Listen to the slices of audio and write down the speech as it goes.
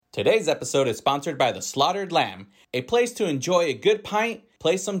Today's episode is sponsored by The Slaughtered Lamb, a place to enjoy a good pint,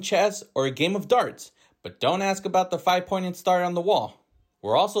 play some chess, or a game of darts. But don't ask about the 5-pointed star on the wall.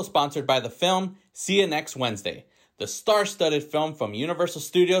 We're also sponsored by the film See You Next Wednesday. The star-studded film from Universal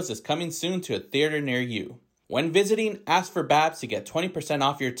Studios is coming soon to a theater near you. When visiting, ask for Babs to get 20%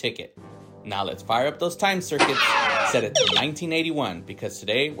 off your ticket. Now let's fire up those time circuits, set it to 1981, because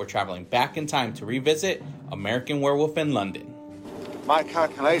today we're traveling back in time to revisit American Werewolf in London. My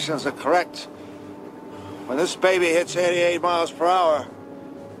calculations are correct. When this baby hits 88 miles per hour,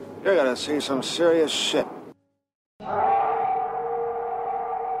 you're gonna see some serious shit. I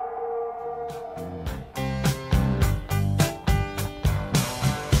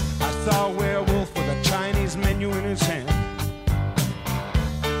saw a werewolf with a Chinese menu in his hand,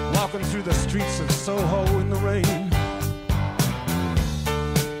 walking through the streets of Soho in the rain.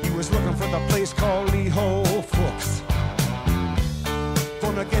 He was looking for the place called Lee Ho Fooks.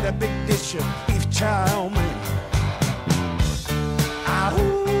 Gonna get a big dish of beef chow mein.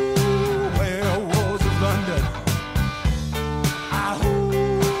 Ahoo, werewolves of London. Ahoo.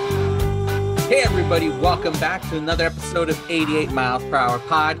 Hey everybody, welcome back to another episode of 88 Miles Per Hour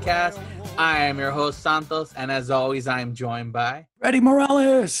Podcast. I am your host, Santos, and as always, I am joined by... Freddy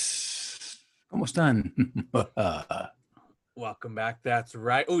Morales. ¿Cómo están? Welcome back, that's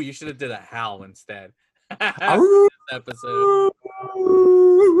right. Oh, you should have did a howl instead. Arr! Episode.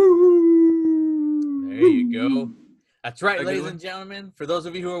 There you go. That's right, ladies and gentlemen. For those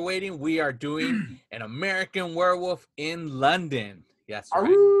of you who are waiting, we are doing an American Werewolf in London. Yes,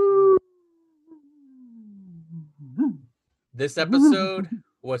 right. This episode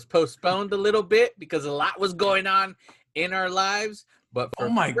was postponed a little bit because a lot was going on in our lives. But for Oh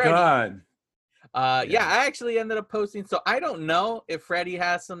my Freddy, God. yeah, I actually ended up posting. So I don't know if Freddy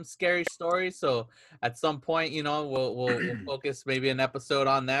has some scary stories. So at some point, you know, we'll focus maybe an episode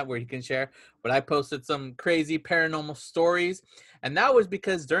on that where he can share. But I posted some crazy paranormal stories, and that was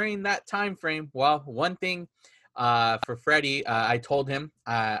because during that time frame, well, one thing for Freddy, I told him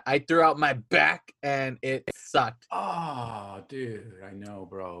I threw out my back and it sucked. Oh, dude, I know,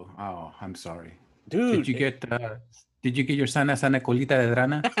 bro. Oh, I'm sorry. Dude, Did you get your sana colita de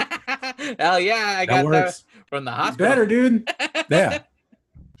rana? Hell yeah, I got that from the hospital. Better, dude. Yeah.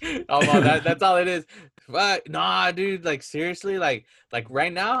 Oh, well, that's all it is. But nah, dude, like seriously, like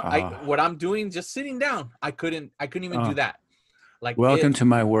right now, what I'm doing, just sitting down, I couldn't even do that. Like, welcome to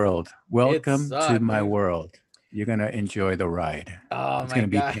my world. Welcome sucked, to my dude. world. You're gonna enjoy the ride. Oh It's my gonna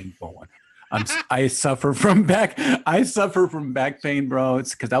be God. a painful one. I suffer from back pain, bro.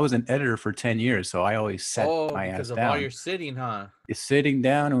 It's because I was an editor for 10 years, so I always sat my ass because of down. all your sitting, huh? It's sitting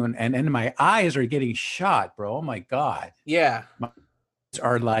down, and my eyes are getting shot, bro. Oh my God. Yeah.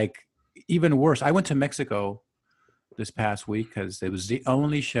 Are like even worse. I went to Mexico this past week because it was the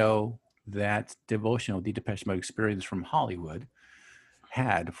only show that Devotional, the Depeche Mode Experience from Hollywood,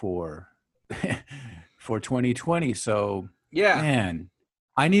 had for 2020. So Yeah. man,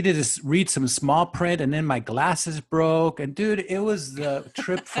 I needed to read some small print, and then my glasses broke. And dude, it was the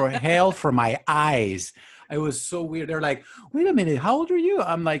trip for hell for my eyes. It was so weird. They're like, wait a minute, how old are you?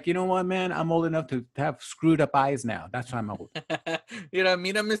 I'm like, you know what, man? I'm old enough to have screwed up eyes now. That's why I'm old. Mira,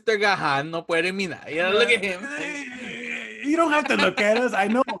 Mr. Gahan, no puede mirar. You know, look at him. You don't have to look at us. I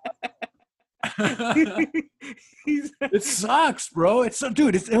know. It sucks, bro. It's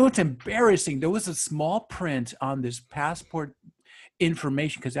embarrassing. There was a small print on this passport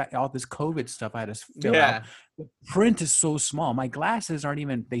information because all this COVID stuff I had to fill out. The print is so small. My glasses aren't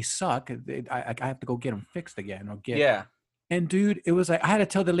even, they suck. I have to go get them fixed again. And dude, it was like, I had to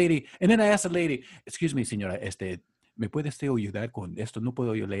tell the lady, and then I asked the lady, excuse me, señora, ¿me puede usted ayudar con esto? No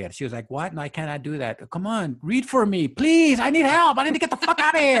puedo yo leer. She was like, what? No, I cannot do that. Come on, read for me, please. I need help. I need to get the fuck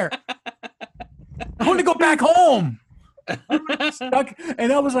out of here. I want to go back home. I'm stuck.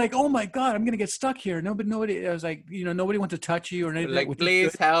 And I was like, oh my God, I'm going to get stuck here. Nobody, I was like, you know, nobody wants to touch you or anything. Like,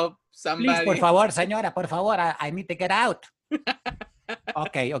 please help somebody. Please, por favor, señora, por favor, I need to get out.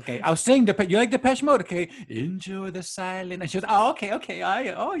 Okay. I was saying, you like Depeche Mode? Okay. Enjoy the silence. And she was, oh, okay.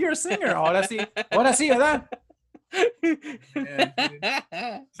 You're a singer. Ahora sí, ¿verdad?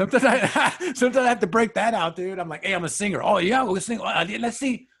 Yeah, sometimes I have to break that out, dude. I'm like, hey, I'm a singer. Oh, yeah, we'll sing. Let's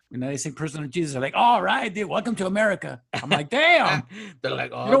see. And they sing Person of Jesus. They're like, all right, dude, welcome to America. I'm like, damn. They're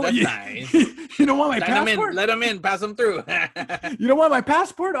like, oh, that's nice. You don't want my passport? Let them in. Pass them through. You don't want my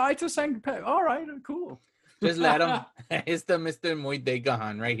passport? I just sang. All right, cool. Just let them. It's the Mr. Muy de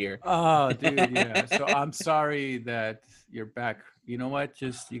Gahan right here. Oh, dude, yeah. So I'm sorry that you're back. You know what?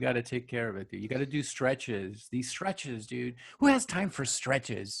 Just, you got to take care of it, dude. You got to do stretches. These stretches, dude. Who has time for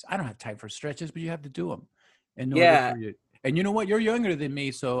stretches? I don't have time for stretches, but you have to do them. In order for you. And you know what? You're younger than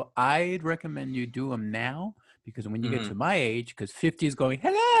me, so I'd recommend you do them now because when you get to my age, because 50 is going,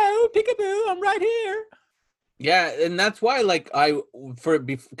 hello, peekaboo, I'm right here. Yeah, and that's why, like,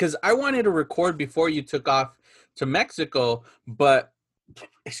 because I wanted to record before you took off to Mexico, but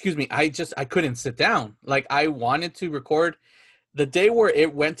excuse me, I couldn't sit down. Like, I wanted to record the day where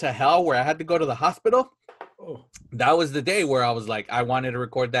it went to hell, where I had to go to the hospital. Oh, that was the day where I was like, I wanted to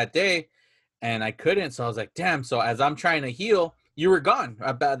record that day, and I couldn't. So I was like, damn. So as I'm trying to heal, you were gone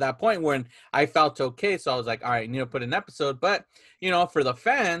at that point when I felt okay. So I was like, all right, I need to put an episode. But, you know, for the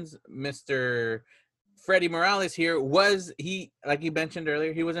fans, Mr. Freddie Morales here he, like you mentioned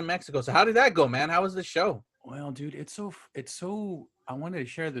earlier, he was in Mexico. So how did that go, man? How was the show? Well, dude, it's so I wanted to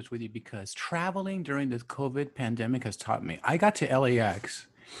share this with you because traveling during this COVID pandemic has taught me. I got to LAX.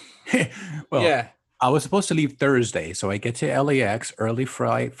 Well, yeah. I was supposed to leave Thursday, so I get to LAX early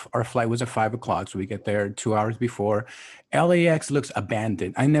flight. Our flight was at 5:00, so we get there 2 hours before. LAX looks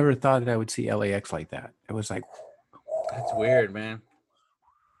abandoned. I never thought that I would see LAX like that. It was like, that's weird, man.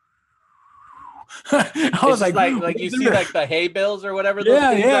 I was like you see like the hay bales or whatever those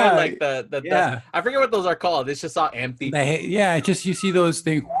things are, like the I forget what those are called. It's just all empty. Just you see those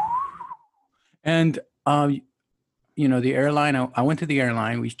things. And you know, the airline, I went to the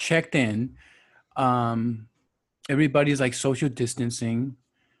airline, we checked in. Everybody's like social distancing.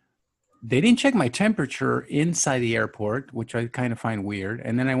 They didn't check my temperature inside the airport, which I kind of find weird.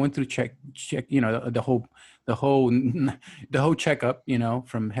 And then I went through check, you know, the whole checkup, you know,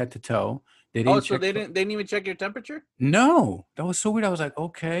 from head to toe. They didn't even check your temperature? No, that was so weird. I was like,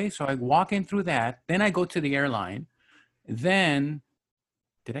 okay. So I walk in through that. Then I go to the airline. Then,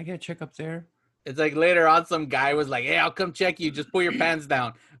 did I get a checkup there? It's like later on, some guy was like, hey, I'll come check you. Just pull your pants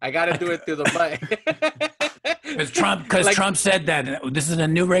down. I got to do it through the butt. Because Trump said that this is a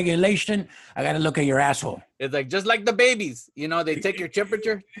new regulation. I got to look at your asshole. It's like, just like the babies, you know, they take your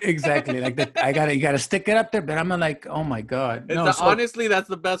temperature. Exactly. Like you got to stick it up there. But I'm like, oh my God. Honestly, that's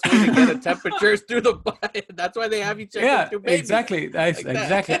the best way to get a temperature is through the butt. That's why they have you check through babies. Exactly.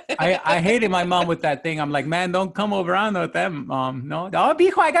 Exactly. I hated my mom with that thing. I'm like, man, don't come over on with them, mom. No,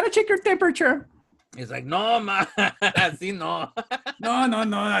 Bijo, I got to check your temperature. It's like, no, ma, así no. No,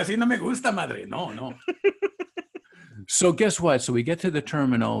 así no me gusta, madre. No. So guess what? So we get to the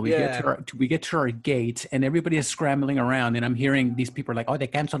terminal, we get to our gate, and everybody is scrambling around, and I'm hearing these people are like, oh, they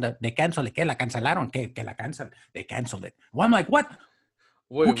canceled it. ¿Qué la cancelaron? ¿Qué la canceled? They canceled it. Well, I'm like, what?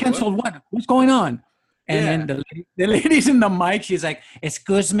 Wait, who canceled what? What's going on? And then the lady's in the mic. She's like,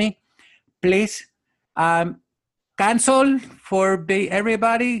 excuse me, please, cancel for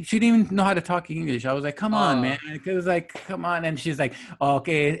everybody. She didn't even know how to talk English. I was like, come on, man. It was like, come on. And she's like,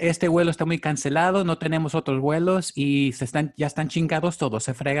 okay, este vuelo está muy cancelado. No tenemos otros vuelos y ya están chingados todos.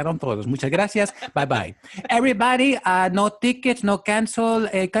 Se fregaron todos. Muchas gracias. Bye-bye. Everybody, no tickets, no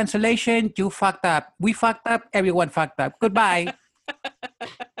cancellation. You fucked up. We fucked up. Everyone fucked up. Goodbye.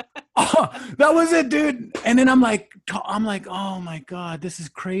 That was it, dude. And then I'm like, oh my God, this is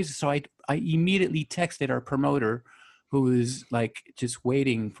crazy. So I immediately texted our promoter, who is like just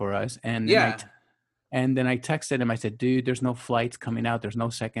waiting for us. And then I texted him. I said, dude, there's no flights coming out. There's no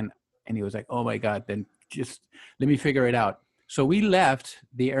second. And he was like, oh my God, then just let me figure it out. So we left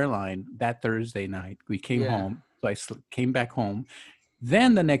the airline that Thursday night. We came home. So I came back home.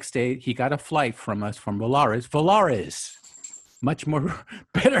 Then the next day, he got a flight from us from Volaris. Much more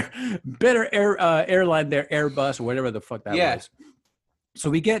better airline there, Airbus or whatever the fuck that was. So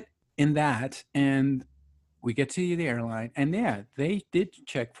we get in that, and we get to the airline, and they did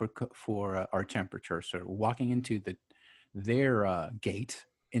check for our temperature. So walking into their gate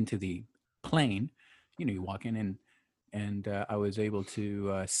into the plane, you know, you walk in, and I was able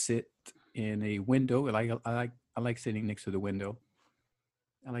to sit in a window. I like sitting next to the window.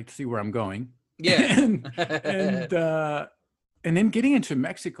 I like to see where I'm going. Yeah. And then getting into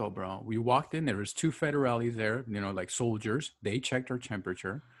Mexico, bro, we walked in, there was 2 federales there, you know, like soldiers. They checked our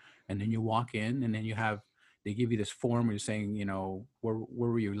temperature. And then you walk in, and then they give you this form where you're saying, you know, where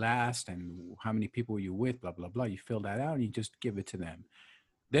were you last and how many people were you with, blah, blah, blah. You fill that out and you just give it to them.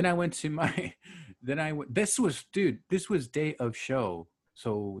 Then I went to this was day of show.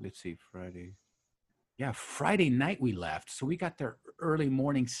 So let's see, Friday. Yeah, Friday night we left. So we got there early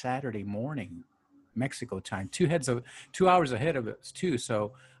morning, Saturday morning. Mexico time, 2 hours ahead of us too.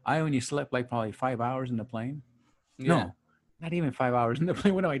 So I only slept like probably 5 hours in the plane. Yeah. No, not even 5 hours in the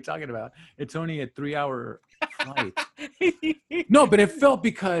plane. What am I talking about? It's only a 3-hour flight. No, but it felt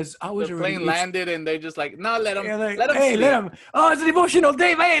because I was the plane landed and they just like, no, let him. Yeah, let him. Hey, sleep. let him. Oh, it's an emotional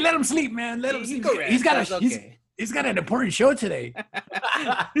day. Hey, let him sleep, man. Let him sleep. He's got an important show today.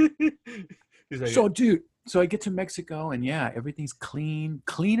 Like, so, dude, So I get to Mexico, and yeah, everything's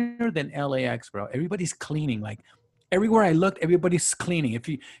cleaner than LAX, bro. Everybody's cleaning. Like everywhere I looked, everybody's cleaning. If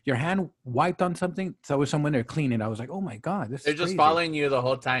your hand wiped on something, so was someone there cleaning. I was like, oh my god, this They're is just crazy. following you the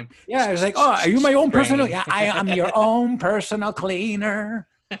whole time. Yeah, I was like, oh, are you my own personal? Yeah, I am your own personal cleaner.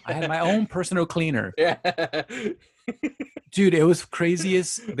 I had my own personal cleaner. Yeah. Dude, it was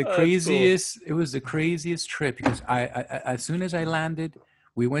craziest. Cool. It was the craziest trip because I as soon as I landed,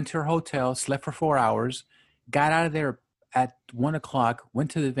 we went to our hotel, slept for 4 hours, got out of there at 1:00,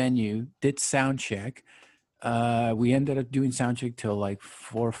 went to the venue, did sound check. We ended up doing sound check till like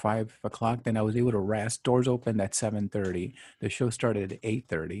 4 or 5 o'clock. Then I was able to rest. Doors opened at 7:30. The show started at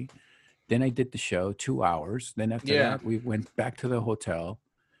 8:30. Then I did the show 2 hours. Then after that, we went back to the hotel,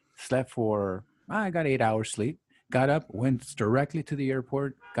 slept for, I got 8 hours sleep. Got up, went directly to the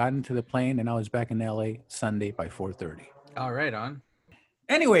airport, got into the plane, and I was back in LA Sunday by 4:30. All right, on.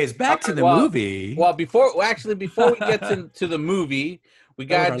 Anyways, back to the movie. Well, before we get to the movie, we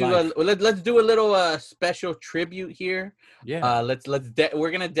gotta let's do a little special tribute here. Yeah.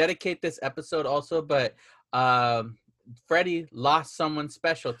 We're gonna dedicate this episode also, but Freddie lost someone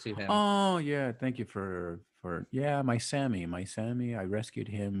special to him. Oh yeah, thank you for my Sammy. I rescued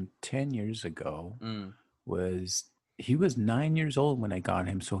him 10 years ago. He was 9 years old when I got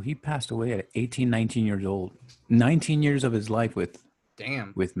him, so he passed away at 18, 19 years old. 19 years of his life with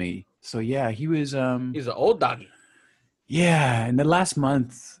me. So yeah, he was he's an old doggy. Yeah, in the last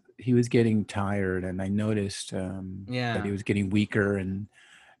month he was getting tired, and I noticed that he was getting weaker, and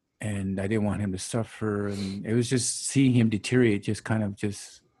I didn't want him to suffer, and it was just seeing him deteriorate,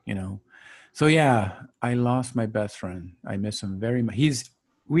 So yeah, I lost my best friend. I miss him very much.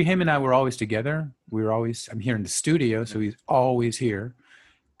 Him and I were always together. I'm here in the studio, so he's always here.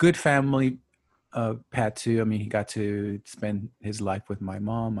 Good family, Pat too. I mean, he got to spend his life with my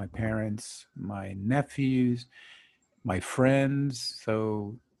mom, my parents, my nephews, my friends.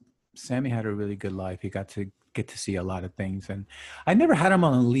 So Sammy had a really good life. He got to get to see a lot of things, and I never had him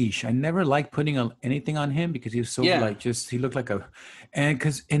on a leash. I never liked putting anything on him because he was so he looked like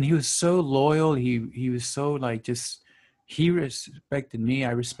and he was so loyal. He was so he respected me.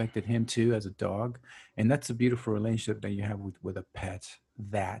 I respected him too as a dog. And that's a beautiful relationship that you have with a pet,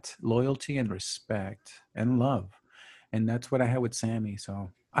 that loyalty and respect and love. And that's what I had with Sammy. So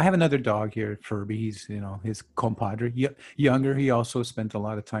I have another dog here, Furby. He's, his compadre, younger. He also spent a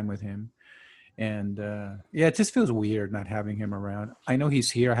lot of time with him. And it just feels weird not having him around. I know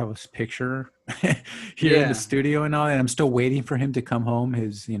he's here. I have his picture here in the studio and all, and I'm still waiting for him to come home.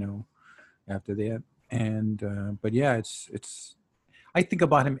 After that. And but yeah, it's I think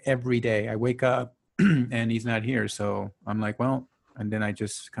about him every day. I wake up and he's not here, so I'm like, well, and then I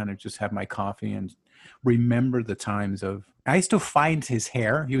just have my coffee and remember the times of. I still find his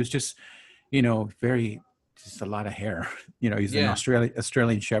hair. He was just just a lot of hair. He's an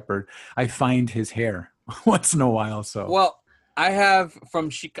Australian Shepherd. I find his hair once in a while. So I have from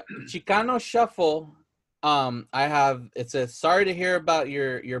Chicano Shuffle. It says, sorry to hear about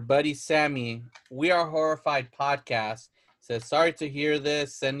your buddy Sammy. We Are Horrified podcast. It says, sorry to hear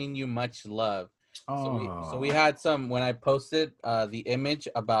this, sending you much love. So we had some, when I posted the image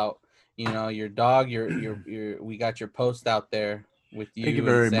about, your dog, we got your post out there with you. Thank you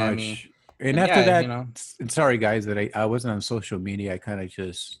very much. And after that, and sorry guys that I wasn't on social media. I kind of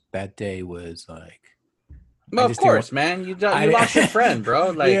just, that day was like, well, of course, man. You lost your friend, bro.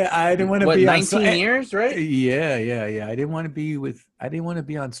 Like, I didn't want to be 19 years, right? Yeah. I didn't want to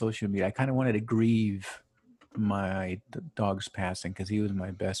be on social media. I kind of wanted to grieve my dog's passing because he was my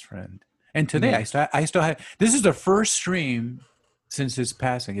best friend. And today I still had. This is the first stream since his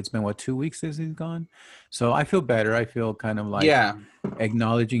passing. It's been 2 weeks since he's gone. So I feel better. I feel kind of like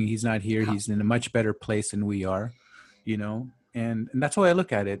acknowledging he's not here. He's in a much better place than we are, and that's how I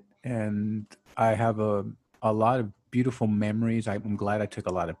look at it. And I have a lot of beautiful memories. I'm glad I took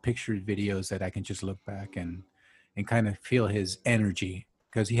a lot of pictures, videos that I can just look back and kind of feel his energy,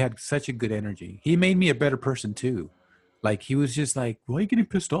 because he had such a good energy. He made me a better person too. Like, he was just like, why are you getting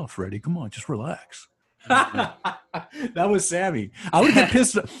pissed off, Freddie? Come on, just relax. That was Sammy. I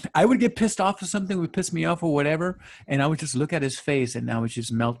would get pissed off if something would piss me off or whatever, and I would just look at his face, and that would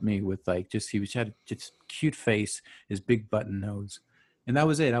just melt me with he had just cute face, his big button nose, and that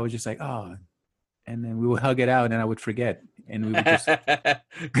was it. I was just like, oh. And then we would hug it out, and I would forget, and we would just,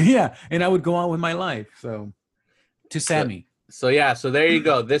 and I would go on with my life. So, to Sammy. So there you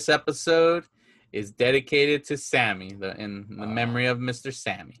go. This episode is dedicated to Sammy, in the memory of Mr.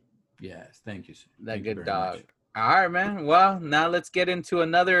 Sammy. Yes, thank you. That good dog. Much. All right, man. Well, now let's get into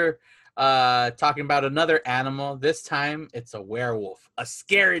another talking about another animal. This time it's a werewolf, a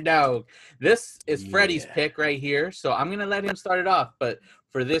scary dog. This is Freddie's pick right here, so I'm gonna let him start it off. But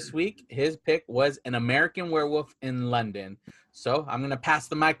for this week, his pick was An American Werewolf in London. So I'm gonna pass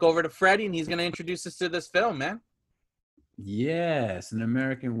the mic over to Freddie, and he's gonna introduce us to this film, man. Yes, An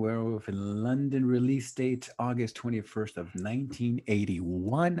American Werewolf in London, release date August 21st of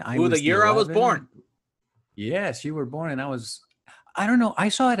 1981. The year 11. I was born. Yes, you were born, and I don't know. I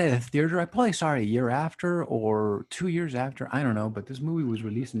saw it at a theater. I probably saw it a year after or 2 years after. I don't know. But this movie was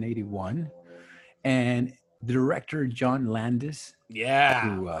released in 81. And the director, John Landis,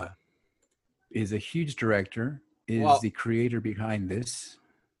 who is a huge director, is the creator behind this.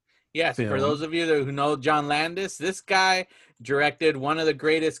 Yes, film. For those of you who know John Landis, this guy directed one of the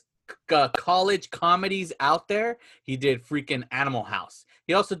greatest college comedies out there. He did freaking Animal House.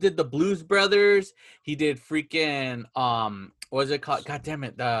 He also did The Blues Brothers. He did freaking what was it called? God damn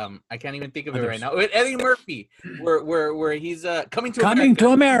it! I can't even think of it right now. With Eddie Murphy, where he's coming to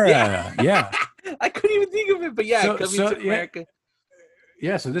America. Yeah. I couldn't even think of it, but Coming to America.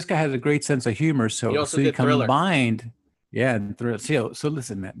 Yeah, so this guy has a great sense of humor. So he also did Thriller. Combined, So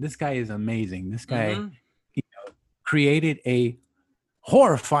listen, man, this guy is amazing. This guy, created a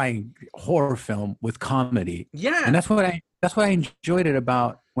horrifying horror film with comedy. Yeah, and that's what I enjoyed it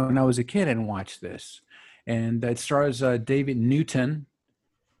about when I was a kid and watched this. And it stars David Newton,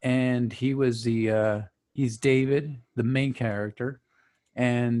 and he's David, the main character,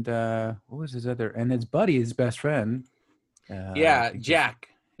 and what was his other? And his buddy, his best friend. Jack.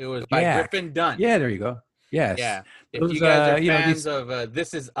 It was by Griffin Dunne. Yeah, there you go. Yes. Yeah. If you guys are fans of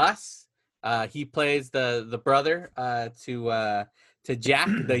This Is Us, he plays the brother to Jack,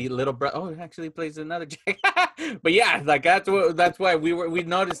 the little brother. Oh, he actually plays another Jack. But yeah, like that's why we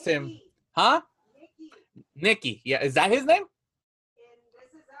noticed him. Huh? Nicky. Yeah, is that his name?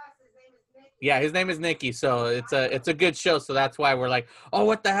 Yeah, his name is Nicky. So it's a good show. So that's why we're like, oh,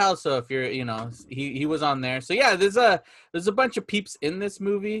 what the hell? So if you're, he was on there. So yeah, there's a bunch of peeps in this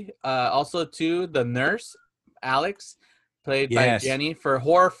movie. Also too, the nurse, Alex, played by Jenny. For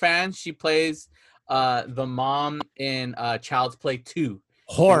horror fans, she plays the mom in Child's Play 2.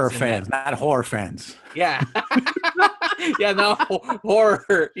 Horror fans, not horror fans. Yeah. Yeah, no,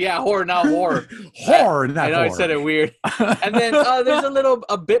 horror. Yeah, horror, not horror. Horror, not horror. I know horror. I said it weird. And then there's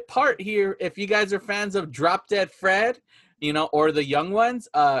a bit part here. If you guys are fans of Drop Dead Fred, or the young ones,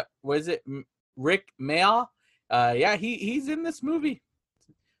 was it Rick Mayall? Yeah, he's in this movie.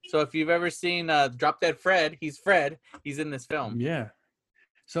 So if you've ever seen Drop Dead Fred, he's Fred. He's in this film. Yeah.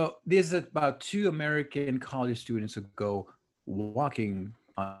 So this is about two American college students who go walking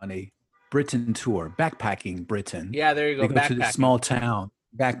on a Britain tour, backpacking Britain. Yeah, there you go. They go to this small town,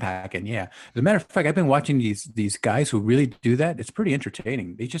 backpacking. Yeah. As a matter of fact, I've been watching these guys who really do that. It's pretty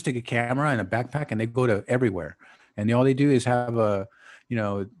entertaining. They just take a camera and a backpack and they go to everywhere. And all they do is have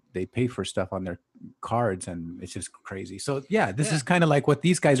they pay for stuff on their cards, and it's just crazy. So yeah, this is kind of like what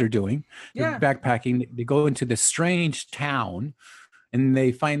these guys are doing. They're backpacking. They go into this strange town. And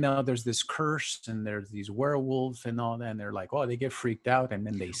they find out there's this curse and there's these werewolves and all that. And they're like, oh, they get freaked out. And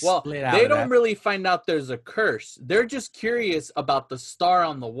then they split out. They don't really find out there's a curse. They're just curious about the star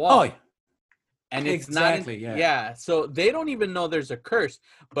on the wall. Oh, and it's not. So they don't even know there's a curse.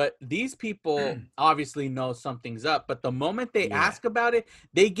 But these people obviously know something's up. But the moment they ask about it,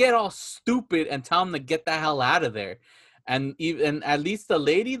 they get all stupid and tell them to get the hell out of there. And even at least the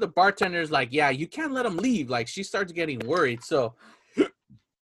lady, the bartender's like, yeah, you can't let them leave. Like she starts getting worried. So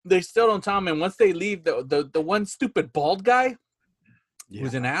they still don't tell him, and once they leave, the one stupid bald guy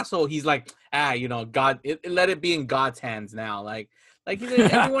who's an asshole, he's like, God, let it be in God's hands now. Like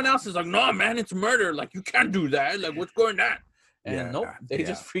everyone else is like, no, man, it's murder. Like you can't do that. Like what's going on? And they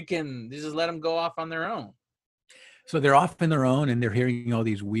just let them go off on their own. So they're off on their own, and they're hearing all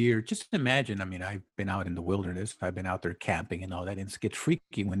these weird. Just imagine. I mean, I've been out in the wilderness. I've been out there camping and all that. And it gets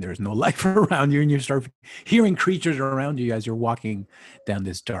freaky when there's no life around you, and you start hearing creatures around you as you're walking down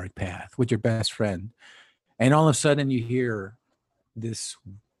this dark path with your best friend. And all of a sudden, you hear this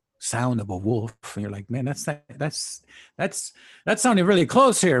sound of a wolf, and you're like, "Man, that's sounding really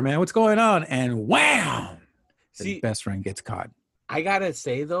close here, man. What's going on?" And wham! His best friend gets caught. I gotta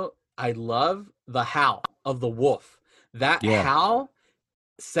say though, I love the howl of the wolf. That howl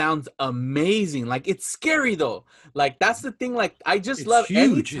sounds amazing. Like it's scary though. Like that's the thing. Like I just love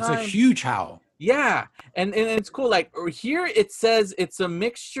huge. It's a huge howl. Yeah, and it's cool. Like here it says it's a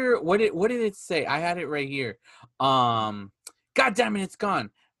mixture. What did it say? I had it right here. God damn it, it's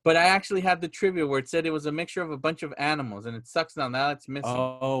gone. But I actually had the trivia where it said it was a mixture of a bunch of animals, and it sucks now. Now it's missing.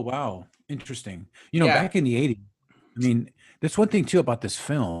 Oh wow, interesting. Back in the 80s, I mean, There's one thing too about this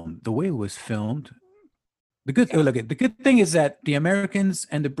film, the way it was filmed. The good thing is that the Americans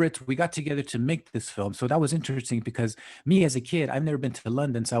and the Brits, we got together to make this film. So that was interesting because me as a kid, I've never been to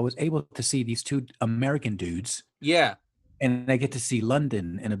London, so I was able to see these two American dudes. Yeah. And I get to see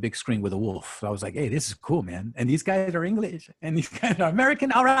London in a big screen with a wolf. So I was like, hey, this is cool, man. And these guys are English and these guys are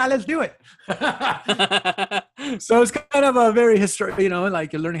American. All right, let's do it. So it's kind of a very historic,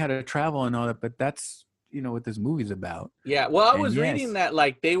 like you're learning how to travel and all that, but that's, what this movie's about. Yeah. Well, I was reading that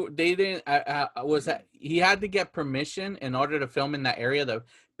like they didn't, was that he had to get permission in order to film in that area, the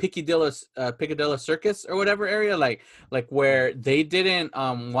Piccadilly Circus or whatever area, like where they didn't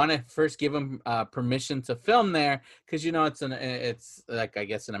want to first give him permission to film there because it's like I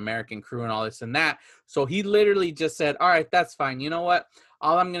guess an American crew and all this and that. So he literally just said, "All right, that's fine. You know what?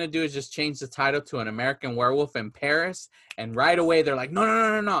 All I'm gonna do is just change the title to An American Werewolf in Paris." And right away they're like,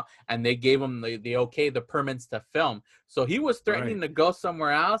 no, and they gave him the okay, the permits to film. So he was threatening to go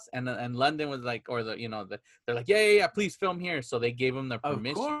somewhere else, and London was like, or they're like, yeah, please film here. So they gave him the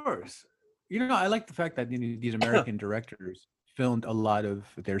permission. Of course, I like the fact that these American directors filmed a lot of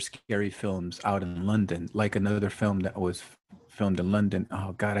their scary films out in London, like another film that was filmed in London.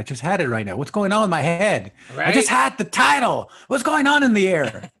 Oh God, I just had it right now. What's going on in my head? Right? I just had the title. What's going on in the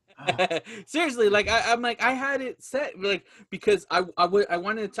air? Seriously, like I'm like I had it set like because I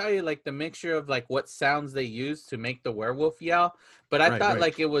wanted to tell you like the mixture of like what sounds they used to make the werewolf yell, but I thought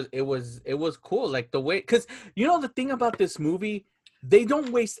like it was cool like the way, because the thing about this movie, they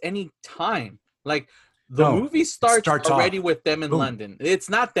don't waste any time. Like the movie starts already with them in London.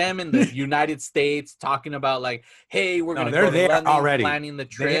 It's not them in the United States talking about like, hey, we're gonna go to London already, planning the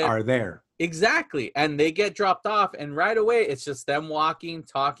trip. They are there. Exactly. And they get dropped off, and right away it's just them walking,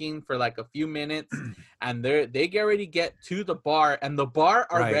 talking for like a few minutes, and they already get to the bar, and the bar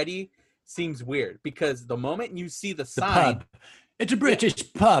already seems weird because the moment you see the sign, pub. It's a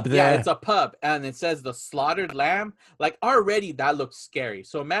British pub there. Yeah, it's a pub, and it says the Slaughtered Lamb. Like already that looks scary.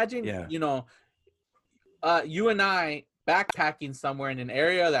 So imagine, you and I backpacking somewhere in an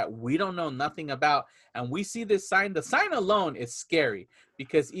area that we don't know nothing about, and we see this sign. The sign alone is scary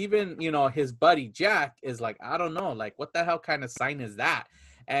because even his buddy Jack is like, I don't know, like what the hell kind of sign is that?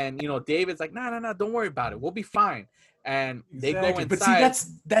 And David's like, no, don't worry about it, we'll be fine. And they go inside. But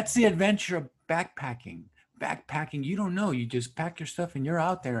see, that's the adventure of backpacking. You don't know, you just pack your stuff and you're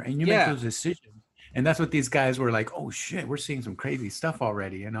out there and you make those decisions. And that's what these guys were like, oh shit, we're seeing some crazy stuff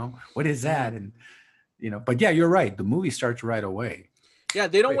already, what is that? And but yeah, you're right, the movie starts right away. Yeah,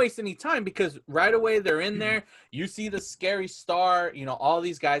 they don't waste any time because right away they're in there. You see the scary star, all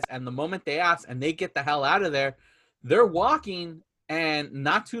these guys, and the moment they ask and they get the hell out of there, they're walking, and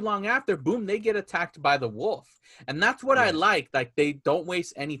not too long after, boom, they get attacked by the wolf. And that's what I like. Like, they don't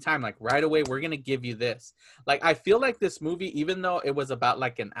waste any time. Like, right away, we're going to give you this. Like, I feel like this movie, even though it was about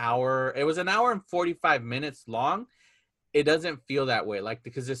like an hour, it was an hour and 45 minutes long, it doesn't feel that way. Like,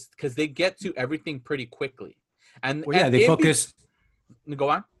 because they get to everything pretty quickly. And they focus. Go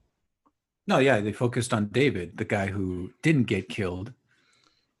on. No, yeah, they focused on David, the guy who didn't get killed.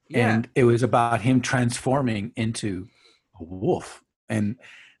 Yeah. And it was about him transforming into a wolf. And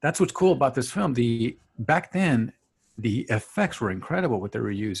that's what's cool about this film. Back then, the effects were incredible, what they were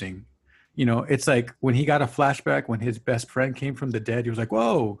using. It's like when he got a flashback when his best friend came from the dead, he was like,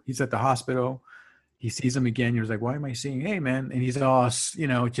 whoa, he's at the hospital. He sees him again. He was like, why am I seeing, hey, man? And he's all,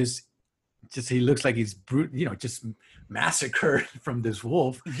 just he looks like he's just massacred from this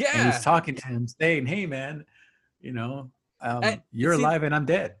wolf. Yeah. And he's talking to him saying, hey man, you're alive and I'm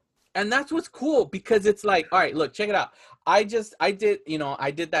dead. And that's what's cool, because it's like, all right, look, check it out. I did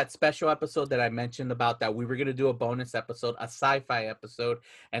that special episode that I mentioned about that we were going to do a bonus episode, a sci-fi episode.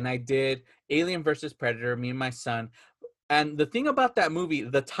 And I did Alien versus Predator, me and my son. And the thing about that movie,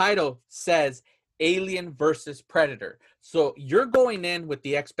 the title says Alien versus Predator. So you're going in with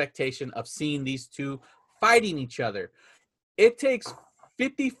the expectation of seeing these two fighting each other. It takes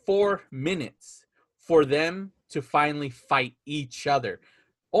 54 minutes for them to finally fight each other.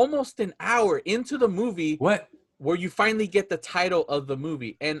 Almost an hour into the movie. What? Where you finally get the title of the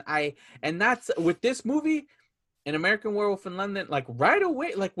movie. And that's with this movie, An American Werewolf in London, like right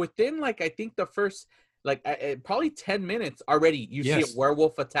away, like within like I think the first like probably 10 minutes already you see a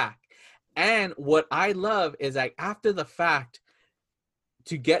werewolf attack. And what I love is like after the fact,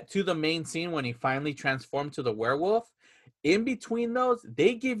 to get to the main scene when he finally transformed to the werewolf, in between those,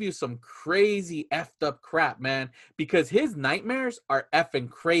 they give you some crazy effed up crap, man, because his nightmares are effing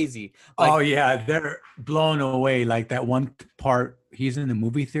crazy. Like, oh yeah, they're blown away. Like that one part, he's in the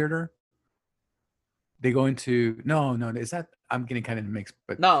movie theater. They go into no, is that I'm getting kind of mixed,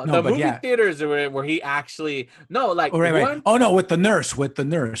 but no, the movie theaters where he actually like right. Oh no, with the nurse,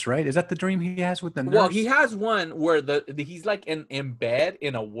 right? Is that the dream he has with the nurse? Well, he has one where he's like in bed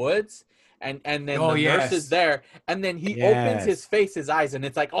in a woods, and then the nurse is there, and then he opens his eyes, and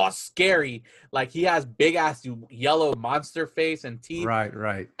it's like all scary, like he has big ass yellow monster face and teeth.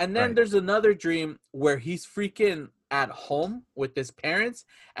 Right. And then there's another dream where he's freaking at home with his parents,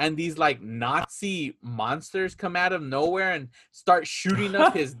 and these like Nazi monsters come out of nowhere and start shooting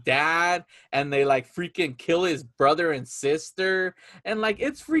up his dad, and they like freaking kill his brother and sister, and like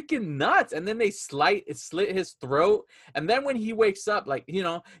it's freaking nuts. And then they slit his throat, and then when he wakes up, like, you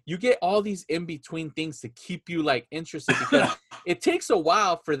know, you get all these in between things to keep you like interested, because it takes a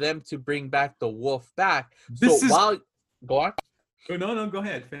while for them to bring back the wolf back. Go on. No, go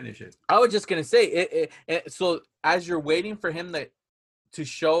ahead, finish it. I was just gonna say it. So as you're waiting for him to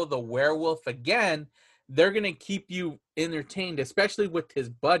show the werewolf again, they're gonna keep you entertained, especially with his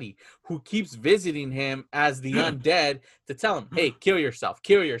buddy who keeps visiting him as the undead to tell him, hey, kill yourself.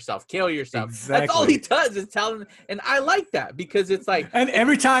 Exactly. That's all he does is tell him. And I like that, because it's like, and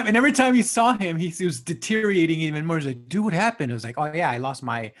every time he saw him, he was deteriorating even more. He's like, dude, what happened? It was like, oh yeah, I lost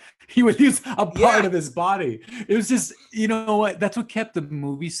he would use a part of his body. It was just, you know what, that's what kept the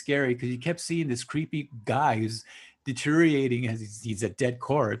movie scary, because you kept seeing this creepy guy who's deteriorating as he's a dead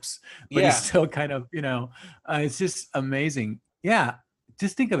corpse, but he's still kind of, you know, it's just amazing. Yeah,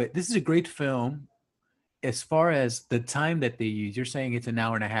 just think of it. This is a great film. As far as the time that they use, you're saying it's an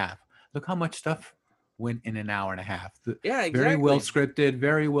hour and a half. Look how much stuff went in an hour and a half. Exactly. Very well scripted,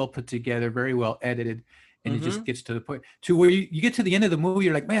 very well put together, very well edited, and it just gets to the point to where you get to the end of the movie,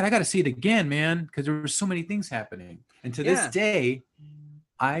 you're like, man, I got to see it again, man, because there were so many things happening. And to this day,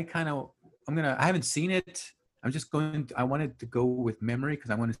 I haven't seen it. I wanted to go with memory,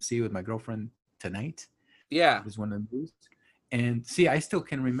 because I wanted to see it with my girlfriend tonight. Yeah. It was one of the movies. And see, I still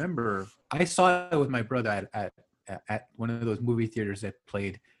can remember, I saw it with my brother at one of those movie theaters that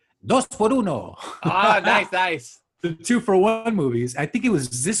played Dos por Uno. Ah, nice. The 2-for-1 movies. I think it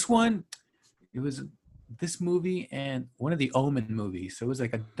was this one. It was this movie and one of the Omen movies. So it was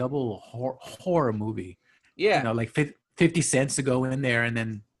like a double horror movie. Yeah. You know, like 50 cents to go in there, and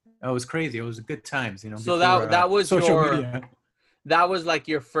then it was crazy. It was good times, you know. So before, that was social media. That was like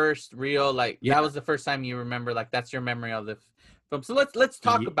your first real, like, that was the first time you remember, like, that's your memory of the film. So let's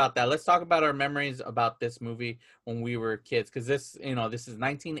talk about that. Let's talk about our memories about this movie when we were kids, because this, you know, this is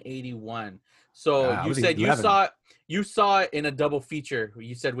 1981. So you said 11. you saw it in a double feature.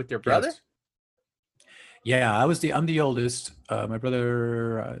 You said with your brother. Yes. Yeah, I'm the oldest. My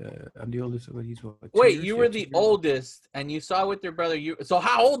brother, I'm the oldest. He's what, wait, you were the oldest, and you saw it with your brother. So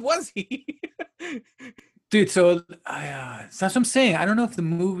how old was he? Dude, so that's what I'm saying. I don't know if the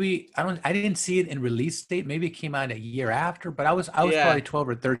movie, I didn't see it in release date. Maybe it came out a year after, but I was probably 12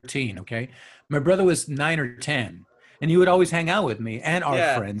 or 13. Okay, my brother was 9 or 10, and he would always hang out with me and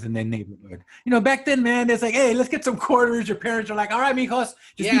our friends in the neighborhood. You know, back then, man, it's like, hey, let's get some quarters. Your parents are like, all right, mijos,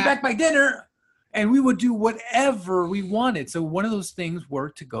 just be back by dinner. And we would do whatever we wanted. So one of those things were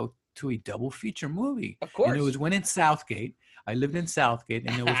to go to a double feature movie. Of course. And it was one in Southgate. I lived in Southgate,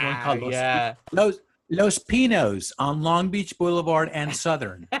 and there was one called Los Pinos on Long Beach Boulevard and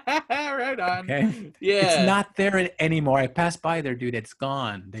Southern. Right on. Okay. Yeah. It's not there anymore. I passed by there, dude. It's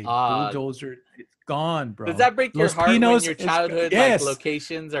gone. They bulldozer. It's gone, bro. Does that break your heart when your childhood like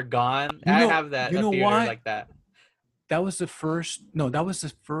locations are gone? I have that. You know why? Like that. That was the first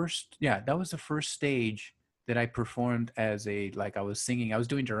stage that I performed as I was singing. I was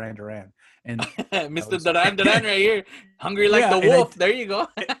doing Duran Duran. And Mr. Duran Duran right here. Hungry like the wolf. There you go.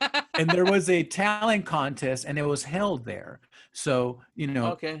 And there was a talent contest, and it was held there. So, you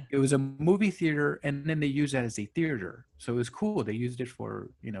know, it was a movie theater, and then they used that as a theater. So it was cool. They used it for,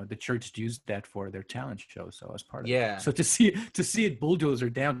 you know, the church used that for their talent show. So I was part of it. So to see it bulldozer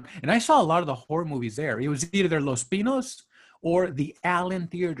down, and I saw a lot of the horror movies there. It was either Los Pinos or the Allen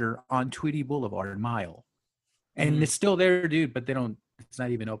Theater on Tweedy Boulevard Mile. And it's still there, dude, but it's not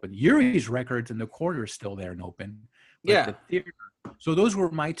even open. Yuri's Records in the corner is still there and open. But the theater, so those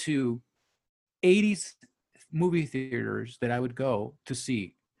were my two 80s movie theaters that I would go to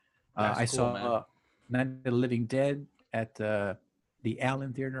see. I saw Night of the Living Dead at the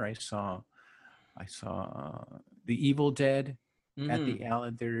Allen Theater. I saw The Evil Dead at the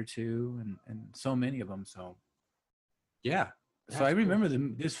Allen Theater too, and so many of them. So yeah. So I remember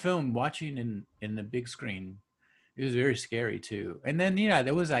this film watching in the big screen. It was very scary too. And then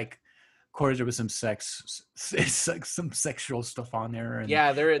there was like course, there was some some sexual stuff on there. And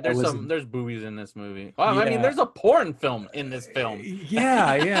yeah, there's boobies in this movie. Well, I mean, there's a porn film in this film.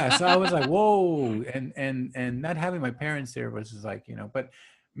 Yeah. So I was like, whoa, and not having my parents there was just like, but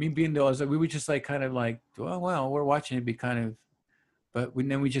me being there, I was like, we were just like kind of like, well, we're watching it be kind of, but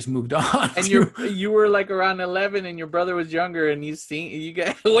then we just moved on. And you were like around 11, and your brother was younger, and you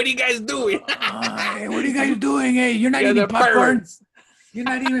guys, what are you guys doing? Hey, what are you guys doing? Hey, you're not eating popcorn. Pirates. You're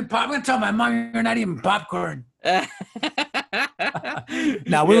not even popcorn. I'm gonna tell my mom you're not eating popcorn.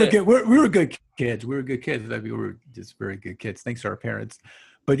 Now we were good. We were good kids. We were good kids. I mean, we were just very good kids. Thanks to our parents.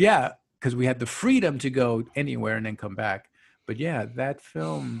 But yeah, because we had the freedom to go anywhere and then come back. But yeah, that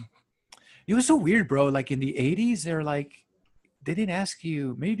film, it was so weird, bro. Like in the 80s, they didn't ask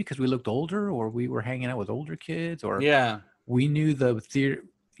you, maybe because we looked older or we were hanging out with older kids, or we knew the theater.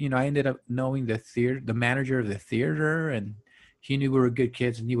 I ended up knowing the manager of the theater, and he knew we were good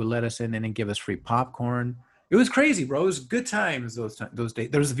kids, and he would let us in and then give us free popcorn. It was crazy, bro. It was good times those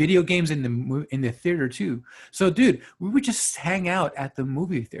days. There was video games in the theater too. So, dude, we would just hang out at the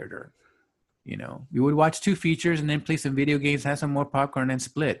movie theater. We would watch 2 features and then play some video games, have some more popcorn, and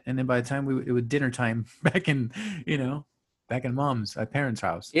split. And then by the time it was dinner time back in mom's, parents'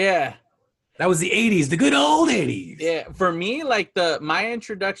 house. Yeah. That was the 80s, the good old 80s. Yeah. For me, like my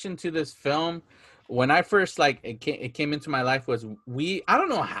introduction to this film, when I first it came into my life was I don't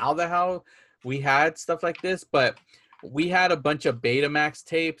know how the hell we had stuff like this, but we had a bunch of Betamax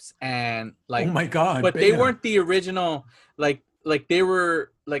tapes and oh my God, but they weren't the original, like they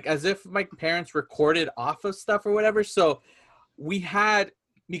were like as if my parents recorded off of stuff or whatever. So we had,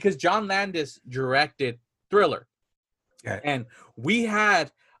 because John Landis directed Thriller, and we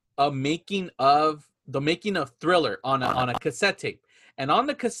had the making of Thriller on a cassette tape. And on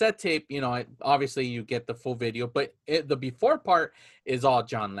the cassette tape, obviously you get the full video, but the before part is all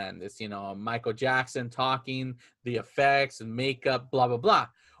John Landis, Michael Jackson talking, the effects and makeup, blah, blah, blah.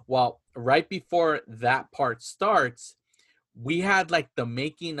 Well, right before that part starts, we had like the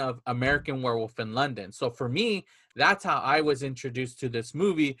making of American Werewolf in London. So for me, that's how I was introduced to this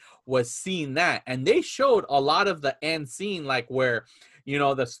movie, was seeing that. And they showed a lot of the end scene, like where,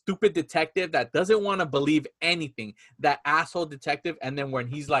 the stupid detective that doesn't want to believe anything, that asshole detective. And then when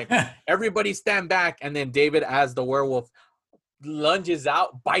he's like, everybody stand back. And then David, as the werewolf, lunges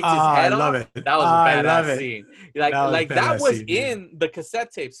out, bites his head off. It. That was a badass scene. That was in the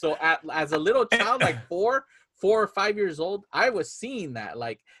cassette tape. So as a little child, like 4 or 5 years old, I was seeing that,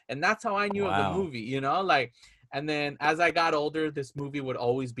 and that's how I knew of the movie, and then as I got older, this movie would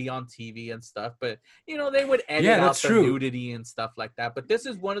always be on TV and stuff, but they would edit out the nudity and stuff like that. But this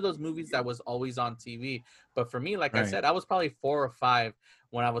is one of those movies that was always on TV. But for me, like I said, I was probably 4 or 5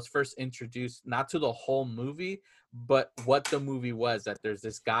 when I was first introduced, not to the whole movie, but what the movie was, that there's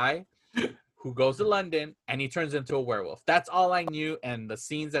this guy who goes to London and he turns into a werewolf. That's all I knew. And the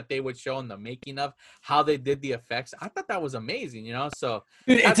scenes that they would show in the making of, how they did the effects, I thought that was amazing, So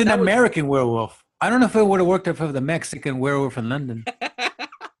dude, it's an American werewolf. I don't know if it would have worked if it was the Mexican werewolf in London.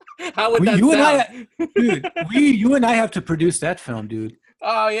 How would that sound? You and I have to produce that film, dude.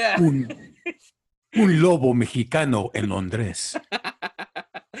 Oh, yeah. Un lobo mexicano en Londres.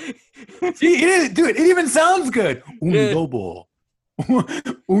 See, it even sounds good. Un lobo.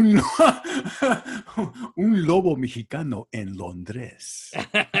 Un lobo mexicano en Londres.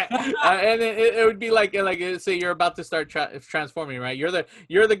 And it would be like say you're about to start transforming, right? You're the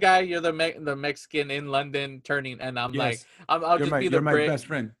guy, you're the Mexican in London turning, and I'm I'll just be the my best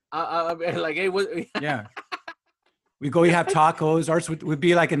friend. I'll be like, hey, what? Yeah. We go, you have tacos. Ours would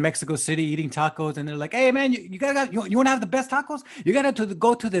be like in Mexico City eating tacos, and they're like, hey man, you want to have the best tacos? You gotta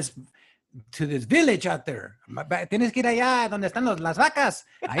go to this village out there. Tienes que ir allá donde están las vacas.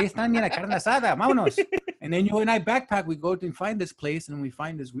 Ahí están, mira, carne asada. Vámonos. And then you and I backpack. We go and find this place, and we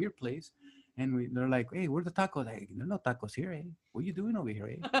find this weird place. And they're like, hey, where's the tacos? Like, no tacos here, eh? What are you doing over here,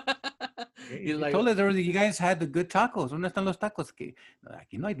 eh? You told us you guys had the good tacos. ¿Dónde están los tacos?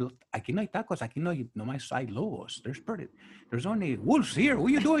 Aquí no hay tacos. Aquí no nomás hay lobos. There's only wolves here. What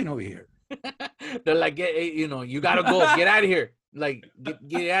are you doing over here? They're like, hey, you gotta go. Get out of here. Like,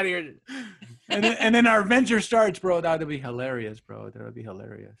 get out of here. And then our adventure starts, bro. That would be hilarious, bro. That would be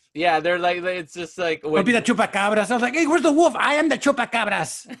hilarious. Yeah, they're like, it's just like. It'll be the chupacabras. I was like, hey, where's the wolf? I am the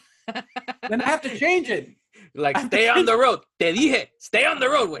chupacabras. Then I have to change it. Like, stay on the road. Te dije, stay on the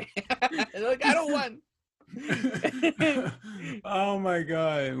roadway. Like, I don't want. Oh my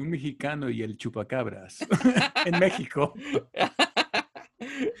God. Un mexicano y el chupacabras. In Mexico.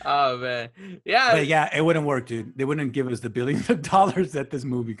 Oh man, yeah, but yeah, it wouldn't work, dude. They wouldn't give us the billions of dollars that this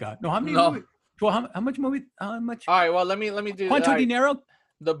movie got. No, how many? How much movie? How much? All right, well, let me do. Quanto dinero?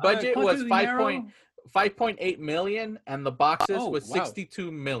 The budget was 5.8 million, and the boxes was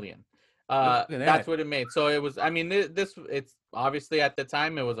 62 million. That's what it made. So it was. I mean, it's obviously at the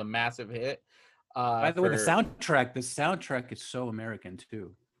time it was a massive hit. By the way, the soundtrack is so American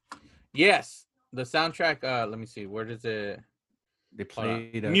too. Yes, the soundtrack. Let me see. Where does it? They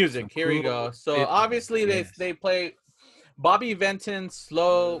played music. Here we go. So obviously they play Bobby Vinton's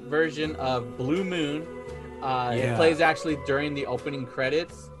slow version of Blue Moon. It plays actually during the opening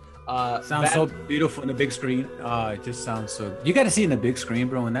credits. Sounds so beautiful in the big screen. It just sounds so. You got to see it in the big screen,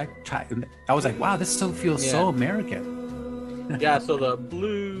 bro. And I was like, wow, this still feels so American. Yeah, so the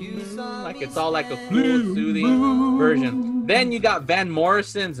blue, like it's all like a cool, soothing version. Then you got Van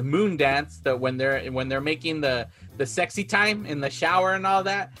Morrison's Moon Dance, that when they're making the sexy time in the shower and all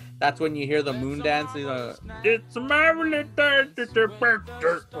that. That's when you hear the Moon Dance. You know, it's a marvelous day,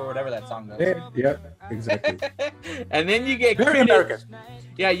 or whatever that song goes. Yep, exactly. And then you get very American.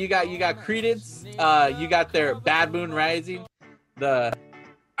 Yeah, you got Creedence. You got their Bad Moon Rising. I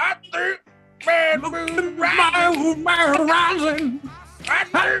think Bad Moon Rising.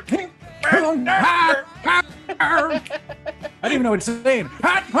 I don't even know what it's saying.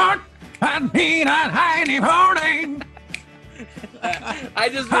 I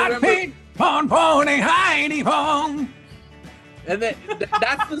just remember. And then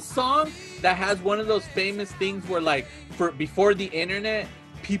that's the song that has one of those famous things where, like, before the internet,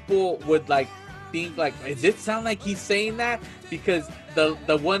 people would like think like, does it sound like he's saying that? Because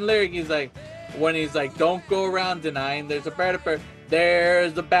the one lyric is like, when he's like, don't go around denying there's a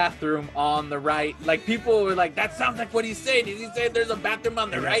bathroom on the right. Like, people were like, that sounds like what he's saying. Is he saying there's a bathroom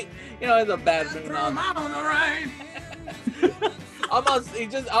on the right? You know, there's a bathroom on the right.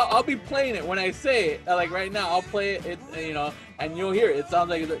 I'll be playing it when I say it. Like right now, I'll play it, you know, and you'll hear it. It sounds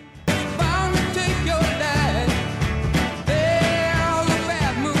like it's like,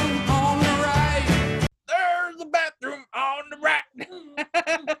 there's a bathroom on the right.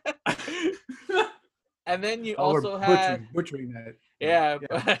 And then you also had butchering that. Yeah.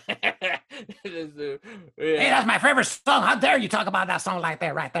 Hey, that's my favorite song. How dare you talk about that song like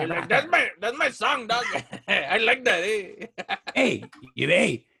that right there? Right that's my song, dog. I like that. Hey,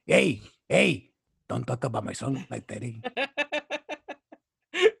 don't talk about my song like that.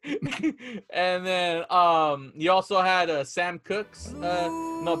 And then you also had Sam Cooke's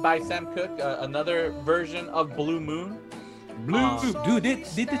by Sam Cooke, another version of Blue Moon. Dude, they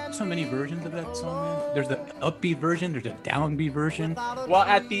did so many versions of that song, man. There's the upbeat version, there's a downbeat version. Well,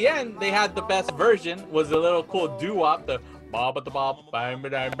 at the end, they had the best version, was a little cool doo-wop, the bob at the bob, bang,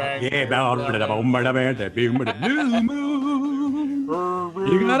 bang, bang. Yeah,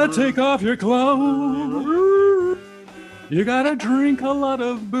 you gotta take off your clothes. You gotta drink a lot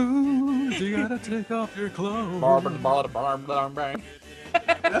of booze. You gotta take off your clothes.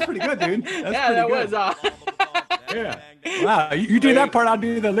 That's pretty good, dude. That was. Yeah. Wow. You do that part, I'll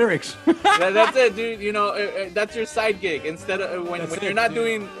do the lyrics. That's it, dude. You know, that's your side gig. Instead of when you're not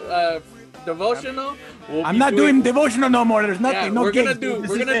doing devotional. I'm not doing devotional no more. There's nothing. Yeah, no we're gigs,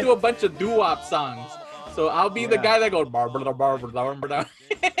 gonna do a bunch of doo-wop songs. So I'll be the guy that goes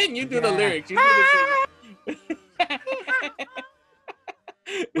and you do the lyrics. You do the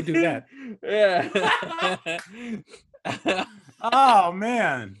We'll do that. Yeah. Oh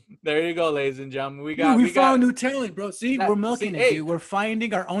man. There you go, ladies and gentlemen. We found new talent, bro. See, we're milking it, dude. We're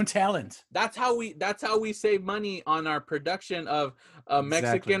finding our own talent. That's how we save money on our production of a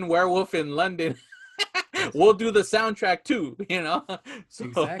Mexican Werewolf in London. We'll do the soundtrack too, you know. So,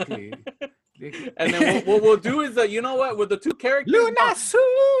 exactly. And then what we'll do is you know what, with the two characters, Luna Sul.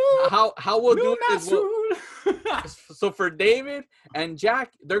 How we'll do it is so for David and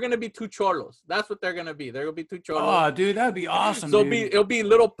Jack, they're gonna be two cholos. That's what they're gonna be. They're gonna be two cholos. Oh, dude, that'd be awesome. So it'll be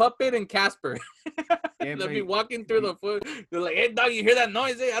Little Puppet and Casper. They'll be walking through the foot. They're like, "Hey, dog, you hear that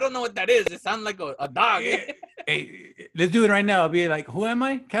noise? I don't know what that is. It sounds like a dog." Hey, let's do it right now. I'll be like, "Who am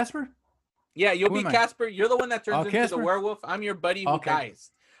I, Casper?" Yeah, you'll be Casper. You're the one that turns into the werewolf. I'm your buddy who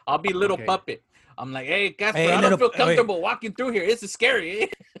dies. I'll be Little Puppet. I'm like, hey, Casper, I don't feel comfortable walking through here. This is scary.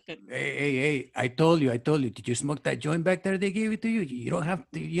 Hey, I told you. Did you smoke that joint back there they gave it to you? You don't have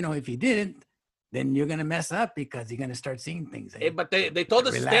to, you know, if you didn't, then you're going to mess up because you're going to start seeing things. Hey, but they told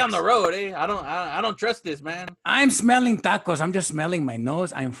us to stay on the road. I don't trust this, man. I'm smelling tacos. I'm just smelling my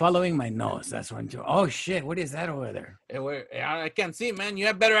nose. I'm following my nose. That's what I'm doing. Oh, shit. What is that over there? Hey, I can't see, man. You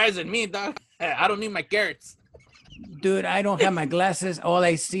have better eyes than me, dog. I don't need my carrots. Dude, I don't have my glasses. All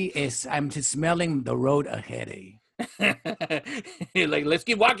I see is I'm just smelling the road ahead. You're like, let's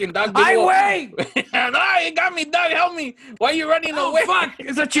keep walking, dog. Highway! No, you got me, dog. Help me. Why are you running away? Fuck.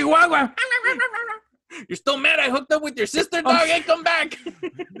 It's a chihuahua. You're still mad I hooked up with your sister, dog? Hey, come back.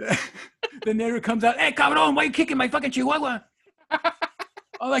 The neighbor comes out. Hey, cabrón, why are you kicking my fucking chihuahua?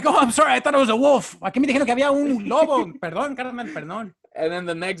 I'm like, oh, I'm sorry. I thought it was a wolf. Aquí me dijeron que había un lobo. Perdón, carnal, perdón. And then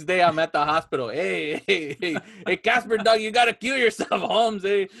the next day, I'm at the hospital. Hey, Casper, dog, you gotta kill yourself, Holmes.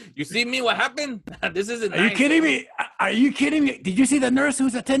 Hey, you see me? What happened? This isn't. Are you kidding me? Are you kidding me? Did you see the nurse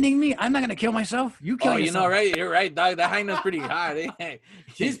who's attending me? I'm not gonna kill myself. You kill yourself. You know, right? You're right, dog. That hyena's pretty hot. Eh?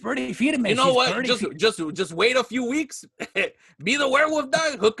 She's pretty feeding me. You know what? Just wait a few weeks. Be the werewolf,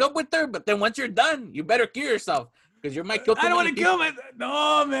 dog. Hook up with her, but then once you're done, you better kill yourself because you might kill. I don't want to kill my.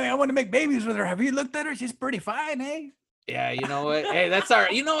 No, man. I want to make babies with her. Have you looked at her? She's pretty fine, hey. Yeah, you know what? Hey, that's all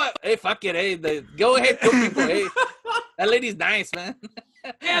right. You know what? Hey, fuck it. Hey, go ahead, kill people. Hey, that lady's nice, man.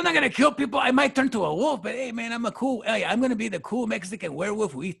 Hey, I'm not gonna kill people. I might turn to a wolf, but hey, man, I'm gonna be the cool Mexican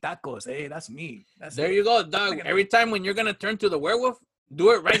werewolf who eats tacos. Hey, that's me. You go, dog. Every time when you're gonna turn to the werewolf, do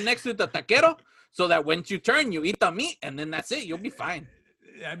it right next to the taquero, so that when you turn, you eat the meat, and then that's it. You'll be fine.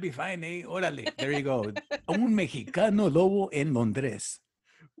 I'll be fine, eh? Órale. There you go. Un mexicano lobo en Londres.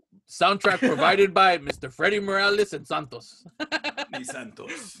 Soundtrack provided by Mr. Freddie Morales and Santos.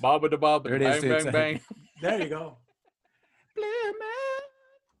 Santos. Baba da Baba. There it bang, is. bang, bang. There you go.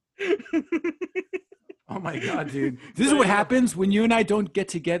 Oh my God, dude. This is what happens when you and I don't get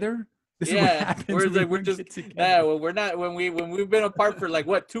together. This is what happens. We're just well, we're not when we've been apart for like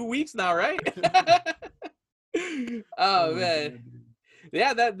what 2 weeks now, right? Oh man.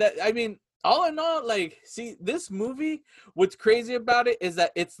 Yeah, that I mean, all in all, like, see, this movie, what's crazy about it is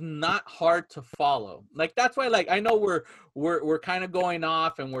that it's not hard to follow. Like, that's why, like, I know we're kind of going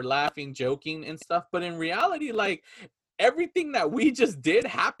off and we're laughing, joking and stuff, but in reality, like, everything that we just did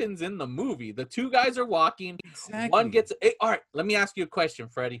happens in the movie. The two guys are walking. Exactly. One gets. Hey, all right, let me ask you a question,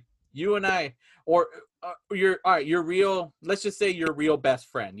 Freddie. You and I, or your real. Let's just say your real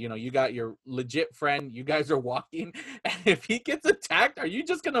best friend. You know, you got your legit friend. You guys are walking, and if he gets attacked, are you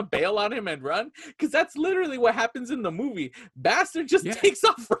just gonna bail on him and run? Because that's literally what happens in the movie. Bastard just takes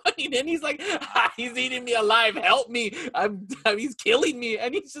off running, and he's like, he's eating me alive. Help me! He's killing me,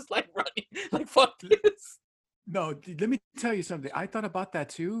 and he's just like running, like fuck this. No, let me tell you something. I thought about that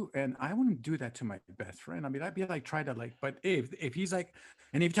too, and I wouldn't do that to my best friend. I mean, I'd be like, try to like, but if he's like,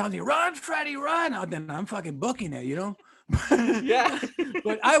 and if he tells me, run, Freddie, run, then I'm fucking booking it, you know? Yeah.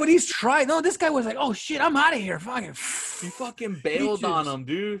 But I would at least try. No, this guy was like, oh shit, I'm out of here. Fucking. He fucking bailed on him,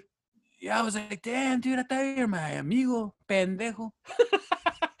 dude. Yeah, I was like, damn, dude, I thought you were my amigo, pendejo.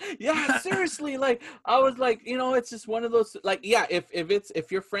 Yeah, seriously. Like, I was like, you know, it's just one of those, like, yeah,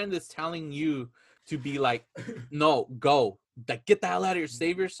 if your friend is telling you to be like, no, go, like, get the hell out of here,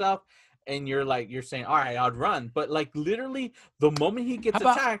 save yourself, and you're saying, all right, I'd run, but like literally the moment he gets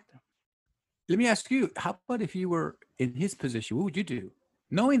attacked. Let me ask you, how about if you were in his position, what would you do?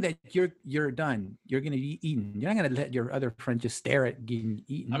 Knowing that you're done, you're gonna be eaten. You're not gonna let your other friend just stare at getting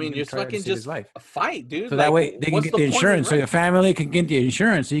eaten. I mean, you're fucking just a fight, dude. So that way they can get the insurance. So your family can get the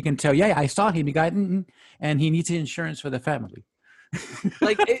insurance. So you can tell, yeah, I saw him. He got eaten, and he needs the insurance for the family.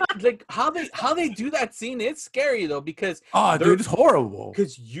 Like how they do that scene, it's scary though, because dude, it's horrible.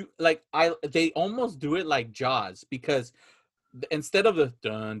 Because they almost do it like Jaws, because instead of the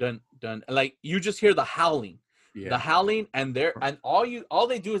dun dun dun, like you just hear the howling. The howling, and all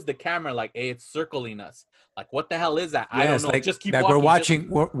they do is the camera, like, hey, it's circling us. Like, what the hell is that? I don't know. Like, just keep that walking. We're watching.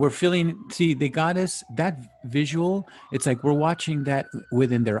 We're feeling. See, they got us that visual. It's like we're watching that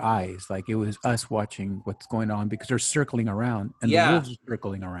within their eyes. Like it was us watching what's going on, because they're circling around, and the wolves are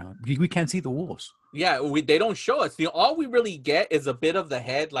circling around. We can't see the wolves. Yeah, they don't show us. All we really get is a bit of the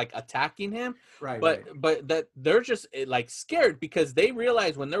head, like, attacking him. Right. But that they're just like scared, because they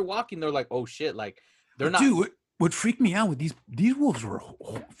realize when they're walking, they're like, oh shit, like they're not. Dude, what freaked me out with these wolves were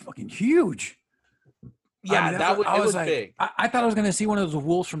fucking huge. Yeah, I mean, it was like, big. I thought I was gonna see one of those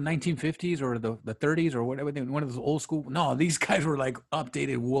wolves from 1950s or the 30s or whatever. One of those old school. No, these guys were like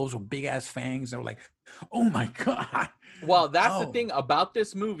updated wolves with big ass fangs. They were like, oh my God. Well, that's the thing about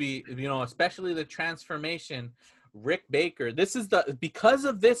this movie, you know, especially the transformation. Rick Baker. Because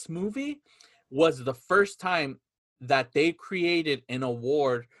of this movie was the first time that they created an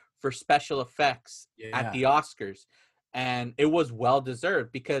award for special effects at the Oscars, and it was well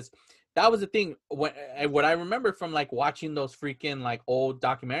deserved, because that was the thing. What I remember from like watching those freaking like old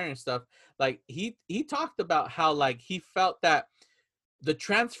documentary and stuff, like he talked about how like he felt that the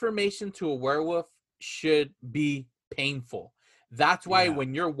transformation to a werewolf should be painful. That's why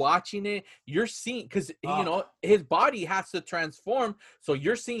when you're watching it, you're seeing, because you know his body has to transform, so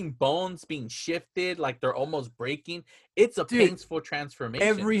you're seeing bones being shifted, like they're almost breaking. It's a painful transformation.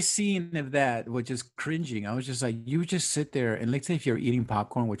 Every scene of that was just cringing. I was just like, you just sit there, and let's say if you're eating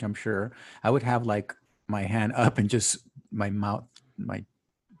popcorn, which I'm sure I would have like my hand up and just my mouth,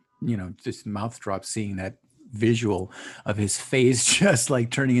 just mouth drop seeing that visual of his face just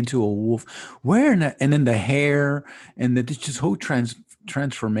like turning into a wolf. And then the hair and the just whole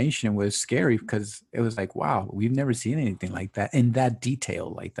transformation was scary because it was like, wow, we've never seen anything like that in that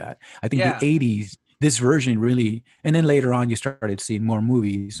detail like that. I think the 80s, this version really, and then later on you started seeing more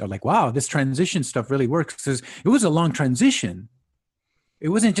movies are like, wow, this transition stuff really works, because it was a long transition. It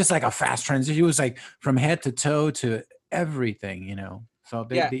wasn't just like a fast transition. It was like from head to toe to everything, So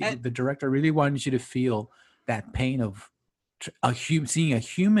the director really wanted you to feel that pain of seeing a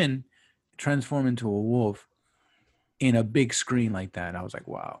human transform into a wolf in a big screen like that. I was like,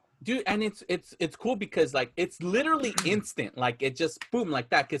 wow. Dude, and it's cool because like it's literally instant. Like it just boom like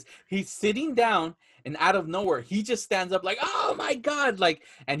that, because he's sitting down and out of nowhere he just stands up like, oh my God, like,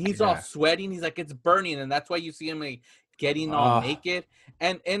 and he's all sweating. He's like, it's burning, and that's why you see him like getting all naked.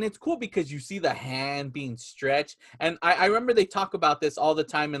 And it's cool because you see the hand being stretched. And I remember they talk about this all the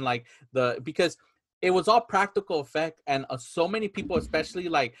time in like because it was all practical effect, and so many people, especially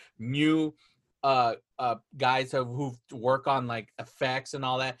like new guys who work on like effects and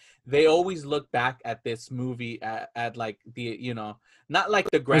all that, they always look back at this movie at like the not like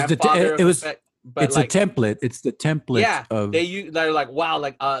the grandfather effect, but it's like a template. It's the template. Yeah, they're like, wow,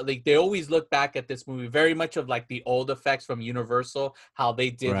 like they always look back at this movie very much of like the old effects from Universal, how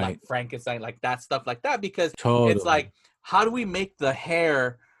they did like Frankenstein, like that stuff like that, because it's like, how do we make the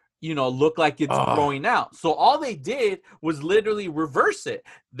hair look like it's growing out? So all they did was literally reverse it.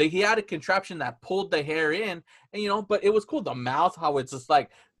 He had a contraption that pulled the hair in, and but it was cool. The mouth, how it's just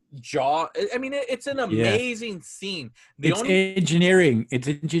like jaw. I mean, it's an amazing scene. Engineering. It's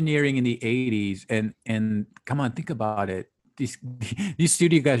engineering in the 80s, and come on, think about it. These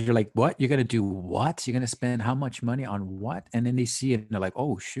studio guys are like, what? You're gonna do what? You're gonna spend how much money on what? And then they see it and they're like,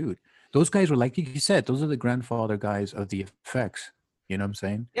 oh shoot. Those guys were like you said, those are the grandfather guys of the effects. You know what I'm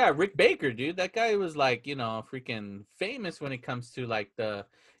saying? Yeah, Rick Baker, dude. That guy was like, freaking famous when it comes to like the,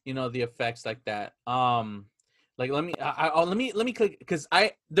 the effects like that. Like let me click, because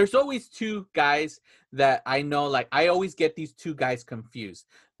there's always two guys that I know. Like I always get these two guys confused.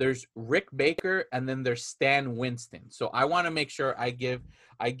 There's Rick Baker and then there's Stan Winston. So I want to make sure I give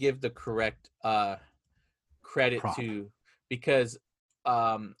the correct credit to, because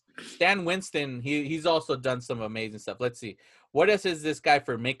Stan Winston, he's also done some amazing stuff. Let's see. What else is this guy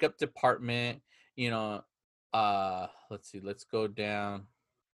for? Makeup department, let's see. Let's go down.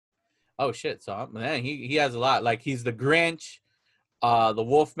 Oh shit! So man, he has a lot. Like he's the Grinch, the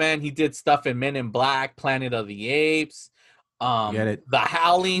Wolfman. He did stuff in Men in Black, Planet of the Apes, the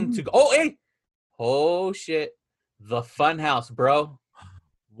Howling. Oh shit, the Funhouse, bro.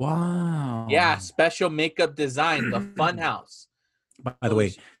 Wow. Yeah, special makeup design, the Funhouse. By the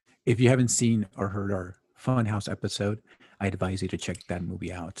way, if you haven't seen or heard our Funhouse episode, I advise you to check that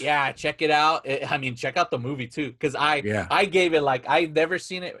movie out. Yeah, check it out. Check out the movie too, because I gave it like, I've never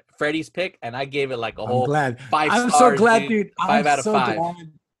seen it, Freddy's Pick, and I gave it like a whole 5 stars. I'm so glad, dude. 5 out of 5.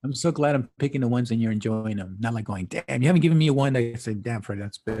 I'm so glad I'm picking the ones and you're enjoying them. Not like going, damn, you haven't given me a one that said, damn, Freddy,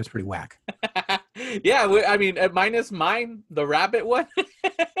 that's pretty whack. Yeah, I mean, minus mine, the rabbit one.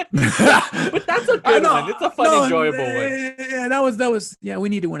 But that's a good one. It's a fun, enjoyable one. Yeah, that was. Yeah, we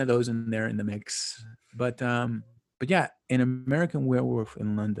needed one of those in there in the mix. But yeah, in American Werewolf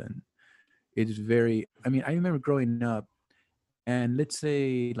in London, it is very. I mean, I remember growing up, and let's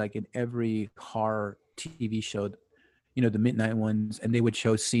say like in every horror TV show, the midnight ones, and they would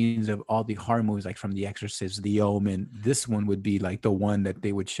show scenes of all the horror movies, like from The Exorcist, The Omen. This one would be like the one that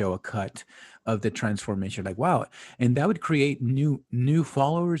they would show a cut of the transformation. Like, wow. And that would create new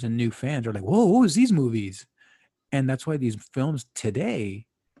followers and new fans. Are like, whoa, what was these movies? And that's why these films today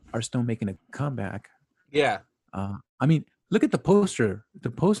are still making a comeback. Yeah. I mean, look at the poster.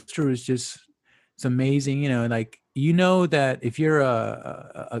 The poster is just, it's amazing. Like, that if you're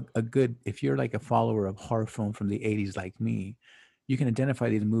if you're like a follower of horror film from the 80s like me, you can identify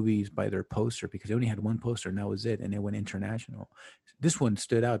these movies by their poster, because they only had one poster and that was it, and it went international. This one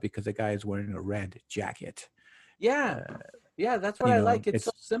stood out because the guy is wearing a red jacket. Yeah, that's what I like. It's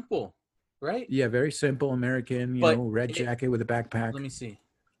so simple, right? Yeah, very simple American, red jacket with a backpack. Let me see.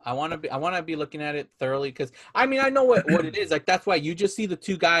 I want to be looking at it thoroughly, because I mean, I know what it is. Like, that's why you just see the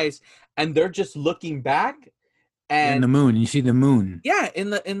two guys and they're just looking back. And in the moon, you see the moon. Yeah, in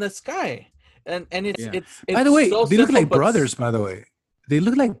the sky, and it's. By the way, so they look like brothers. By the way, they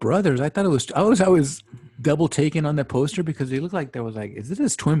look like brothers. I thought it was. I was double taken on the poster because they look like is this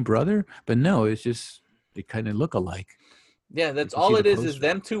his twin brother? But no, it's just they kind of look alike. Yeah, that's all it is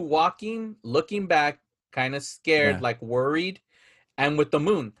them two walking, looking back, kind of scared, like worried, and with the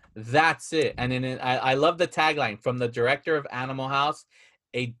moon. That's it. And then I love the tagline from the director of Animal House,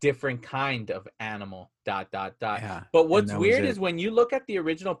 a different kind of animal, ... Yeah, But and what's that was weird it. is when you look at the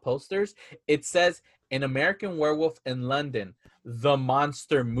original posters, it says An American Werewolf in London, the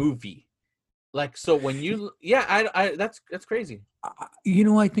monster movie. Like, so when you, yeah, that's crazy.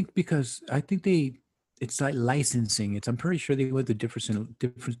 I think because I think it's like licensing. I'm pretty sure they went to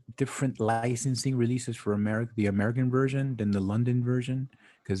different licensing releases for the American version than the London version,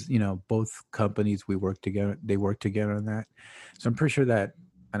 because both companies they work together on that. So I'm pretty sure that,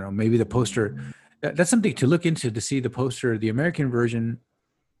 I don't know, maybe the poster, that's something to look into, to see the poster. The American version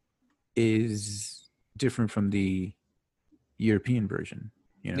is different from the European version.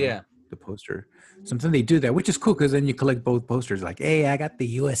 Yeah. The poster. Sometimes they do that, which is cool, because then you collect both posters. Like, hey, I got the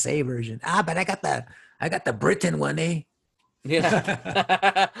USA version. But I got the Britain one, eh?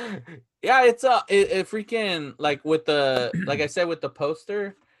 Yeah. Yeah, it's it freaking, like, with the, like I said, with the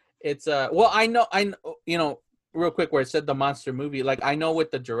poster, it's well, I know, real quick, where it said the monster movie, like, I know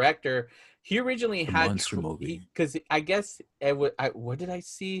with the director, he originally The had monster movie. because I guess what did I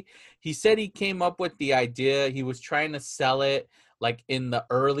see? He said he came up with the idea. He was trying to sell it like in the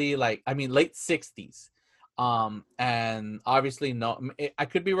early, like, I mean, late 60s. And obviously, no, I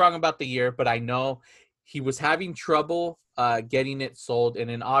could be wrong about the year, but I know he was having trouble getting it sold. And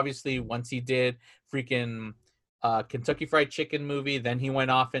then obviously, once he did freaking Kentucky Fried Chicken movie, then he went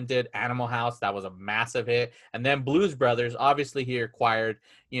off and did Animal House. That was a massive hit. And then Blues Brothers, obviously he acquired,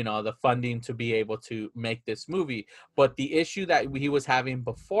 the funding to be able to make this movie. But the issue that he was having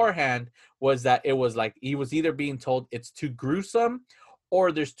beforehand was that it was like, he was either being told it's too gruesome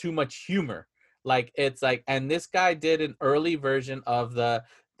or there's too much humor. Like, it's like, and this guy did an early version of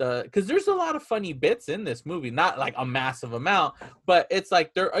because there's a lot of funny bits in this movie, not like a massive amount, but it's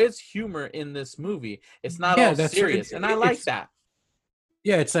like there is humor in this movie. It's not all serious, and I like that.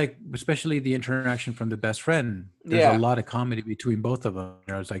 Yeah, it's like, especially the interaction from the best friend. There's a lot of comedy between both of them.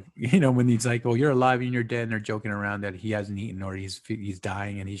 It's like, when he's like, "Oh, you're alive and you're dead," and they're joking around that he hasn't eaten, or he's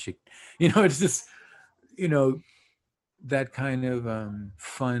dying and he should, it's just, that kind of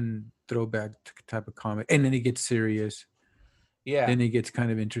fun throwback type of comedy, and then it gets serious. Yeah. Then it gets kind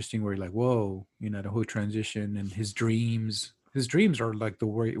of interesting, where you're like, whoa, the whole transition, and his dreams are like the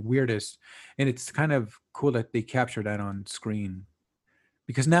weirdest. And it's kind of cool that they capture that on screen,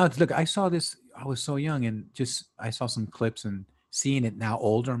 because now look, I saw this, I was so young, and just, I saw some clips, and seeing it now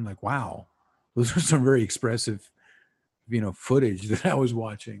older, I'm like, wow, those are some very expressive, footage that I was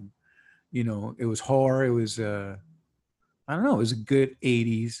watching. It was horror. It was, I don't know, it was a good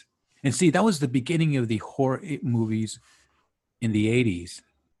 80s. And see, that was the beginning of the horror movies in the 80s.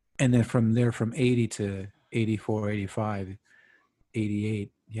 And then from there, from 80 to 84, 85,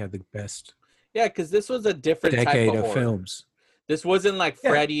 88, you have the best. Yeah, because this was a different decade type of horror. Films. This wasn't like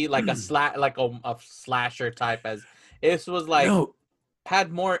Freddy, like a slasher type. As this was like,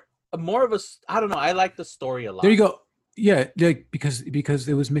 had more of a, I don't know, I like the story a lot. There you go. Yeah, because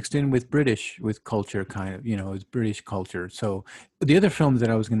it was mixed in with with culture, kind of, it was British culture. So the other films that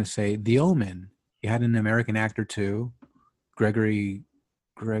I was going to say, The Omen, you had an American actor too, Gregory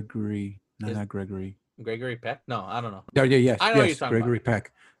Peck? No, I don't know. Yeah, yes, I know you're talking Gregory about.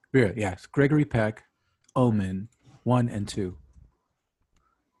 Peck. Yeah, yes, Gregory Peck, Omen 1 and 2.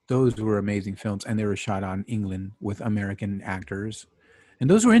 Those were amazing films, and they were shot on England with American actors. And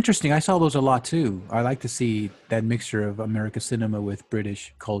those were interesting. I saw those a lot too. I like to see that mixture of American cinema with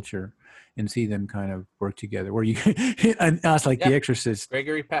British culture, and see them kind of work together. Where you, and us, like The Exorcist,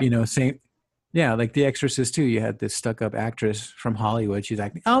 Gregory Peck, same. Yeah, like The Exorcist too. You had this stuck-up actress from Hollywood. She's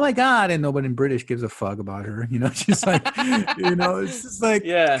like, "Oh my God," and nobody in British gives a fuck about her. She's like, it's just like,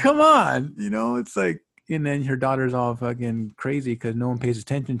 come on, it's like. And then her daughter's all fucking crazy because no one pays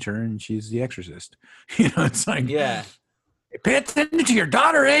attention to her, and she's The Exorcist. It's like, pay attention to your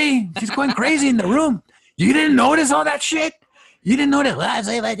daughter, eh? She's going crazy in the room. You didn't notice all that shit? You didn't notice?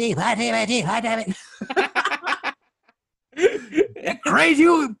 Crazy.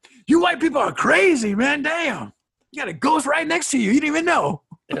 You white people are crazy, man. Damn. You got a ghost right next to you. You didn't even know.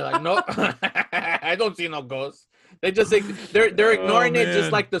 You're like, no, I don't see no ghosts. They just they're ignoring it,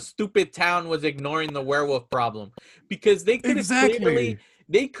 just like the stupid town was ignoring the werewolf problem, because they could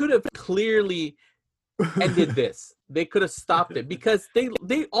have clearly ended this. They could have stopped it, because they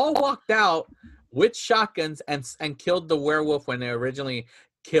all walked out with shotguns and killed the werewolf when they originally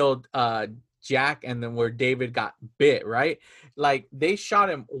killed Jack, and then where David got bit, right? Like, they shot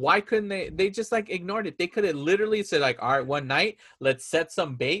him. Why couldn't they just like ignored it? They could have literally said like, all right, one night, let's set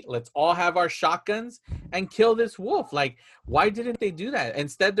some bait, let's all have our shotguns and kill this wolf. Like, why didn't they do that?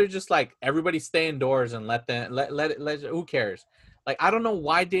 Instead, they're just like, everybody stay indoors and let who cares? Like, I don't know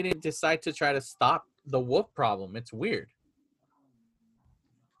why they didn't decide to try to stop the wolf problem. It's weird.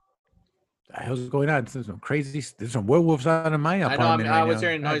 The hell's going on? There's some crazy. There's some werewolves out in my apartment. I was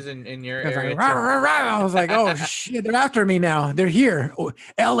hearing noise in your area. Like, rah, rah, rah. I was like, oh shit, they're after me now. They're here. Oh,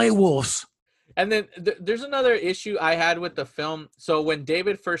 L.A. wolves. And then there's another issue I had with the film. So when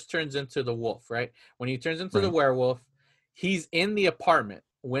David first turns into the wolf, right? When he turns into the werewolf, he's in the apartment.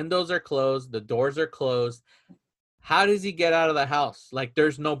 Windows are closed. The doors are closed. How does he get out of the house? Like,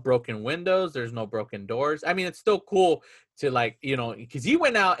 there's no broken windows. There's no broken doors. I mean, it's still cool to, like, you know, because he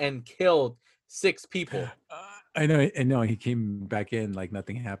went out and killed 6 people. I know. He came back in like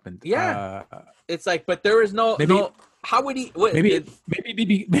nothing happened. Yeah. It's like, but there was no. How would he?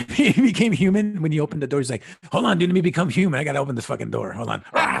 Maybe he became human when he opened the door. He's like, "Hold on, dude, let me become human. I gotta open this fucking door. Hold on."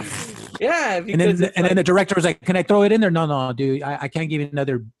 Yeah, and then the director was like, "Can I throw it in there?" No, dude, I can't give you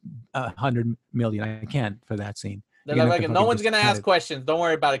another 100 million. I can't for that scene. Like, no one's gonna ask questions. Don't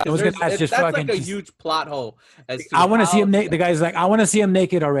worry about it. That's like a huge plot hole. I want to see him naked. The guy's like, I want to see him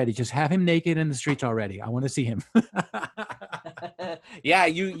naked already. Just have him naked in the streets already. I want to see him. Yeah,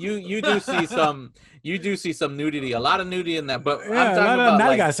 you do see some. You do see some nudity, a lot of nudity in that. But yeah, I'm talking about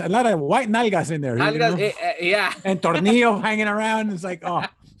nalgas, a lot of white nalgas in there. Nalgas, yeah, and tornillo hanging around. It's like, oh.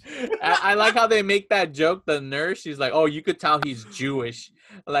 I like how they make that joke. The nurse, she's like, "Oh, you could tell he's Jewish."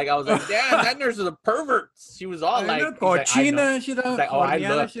 Like, I was like, "Damn, that nurse is a pervert." She was all like, "Cochina." She's like, "Oh,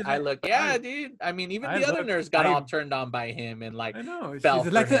 I look." Yeah, dude. I mean, even the other nurse got all turned on by him and like. I know. Fell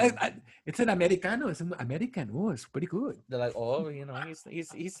like him. It's an Americano. It's an American. Oh, it's pretty good. They're like, "Oh, you know, he's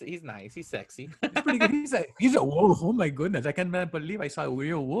nice. He's sexy." He's pretty good. He's a wolf. Oh my goodness! I can't believe I saw a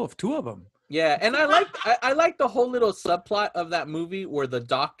real wolf. 2 of them. Yeah, and I like the whole little subplot of that movie where the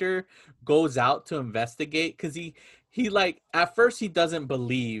doctor goes out to investigate because he like at first he doesn't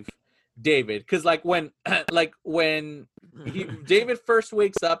believe David because like when David first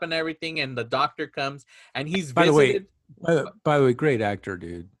wakes up and everything and the doctor comes and he's visited. By the way, great actor,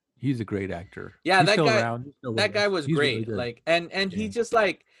 dude. He's a great actor. Yeah, that guy was great. Really like and he just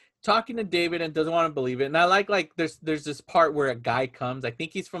like talking to David and doesn't want to believe it. And I like there's this part where a guy comes. I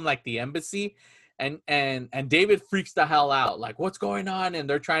think he's from like the embassy, and David freaks the hell out. Like, what's going on? And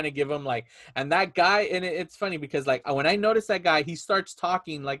they're trying to give him like, and that guy, and it's funny because like when I noticed that guy, he starts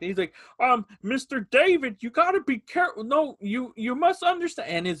talking like he's like, Mr. David, you gotta be careful. No, you must understand.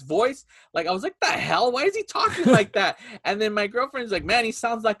 And his voice, like I was like, the hell? Why is he talking like that? And then my girlfriend's like, man, he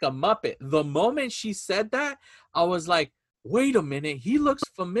sounds like a Muppet. The moment she said that, I was like, wait a minute, he looks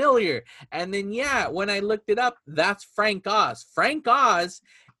familiar. And then when I looked it up, that's Frank Oz. Frank Oz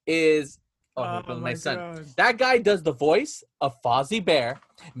is my son. God. That guy does the voice of Fozzie Bear,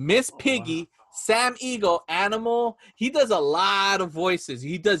 Miss Piggy, Sam Eagle, Animal. He does a lot of voices.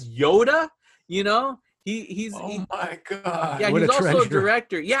 He does Yoda, you know. My God. Yeah, he's also a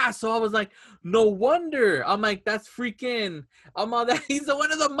director. Yeah, so I was like, no wonder. I'm like, that's freaking. I'm all that. He's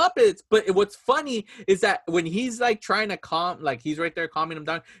one of the Muppets. But what's funny is that when he's like trying to he's right there calming him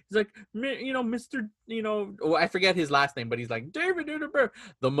down. He's like, you know, Mr. You know, I forget his last name, but he's like, David.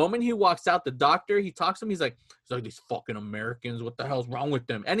 The moment he walks out, the doctor, he talks to him. He's like, these fucking Americans. What the hell's wrong with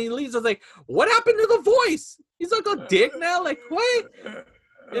them? And he leaves. I was like, what happened to the voice? He's like a dick now. Like what?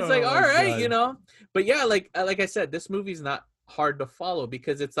 It's like, all right, God. You know, but yeah, like I said, this movie's not hard to follow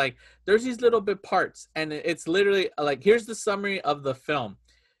because it's like there's these little bit parts, and it's literally like here's the summary of the film: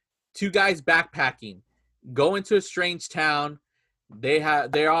 2 guys backpacking, go into a strange town.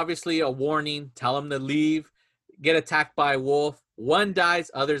 They're obviously a warning, tell them to leave, get attacked by a wolf. 1 dies,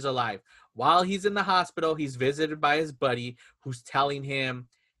 others alive. While he's in the hospital, he's visited by his buddy who's telling him,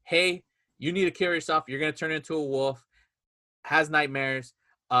 "Hey, you need to kill yourself. You're gonna turn into a wolf." Has nightmares.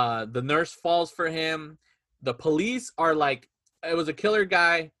 The nurse falls for him. The police are like, it was a killer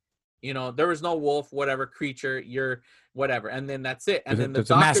guy. You know, there was no wolf, whatever creature, you're whatever. And then that's it. And then the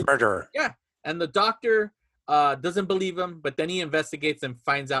doctor, a mass murderer. Yeah. And the doctor doesn't believe him, but then he investigates and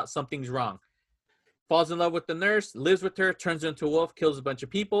finds out something's wrong. Falls in love with the nurse, lives with her, turns into a wolf, kills a bunch of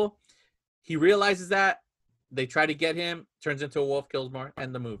people. He realizes that. They try to get him, turns into a wolf, kills more,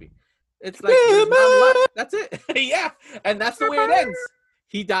 end the movie. It's like, that's it. Yeah. And that's the way it ends.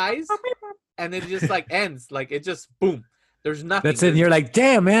 He dies, and it just like ends. Like it just boom. There's nothing. That's it. And you're like,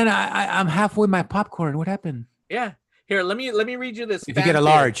 damn, man, I'm halfway my popcorn. What happened? Yeah. Here, let me read you this. If you get a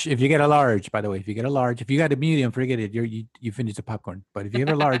large, by the way, if you got a medium, forget it. You finish the popcorn. But if you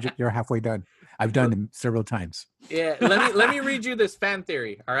have a large, you're halfway done. I've done them several times. Yeah. Let me read you this fan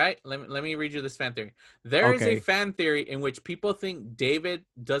theory. All right. Let me read you this fan theory. There is a fan theory in which people think David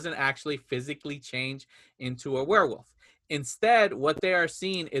doesn't actually physically change into a werewolf. Instead, what they are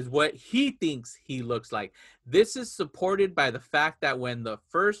seeing is what he thinks he looks like. This is supported by the fact that when the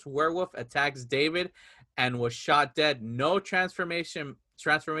first werewolf attacks David and was shot dead, no transformation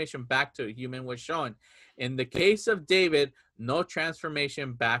back to a human was shown. In the case of David, no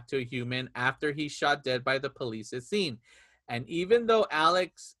transformation back to a human after he's shot dead by the police is seen. And even though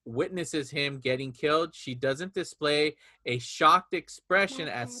Alex witnesses him getting killed, she doesn't display a shocked expression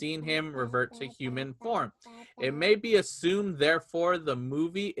at seeing him revert to human form. It may be assumed, therefore, the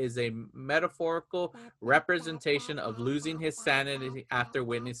movie is a metaphorical representation of losing his sanity after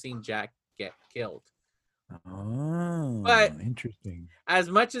witnessing Jack get killed. Oh, but interesting. As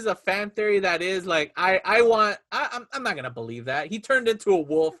much as a fan theory that is, like, I'm not gonna believe that he turned into a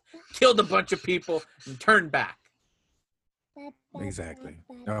wolf, killed a bunch of people, and turned back. Exactly.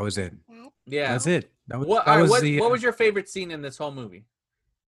 That was it. Yeah, that's it. What was your favorite scene in this whole movie?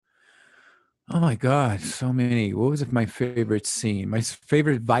 Oh my God, so many. What was my favorite scene? My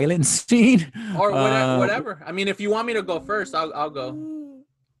favorite violent scene? Or whatever. I mean, if you want me to go first, I'll go.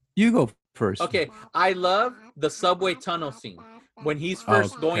 You go first. Okay. I love the subway tunnel scene when he's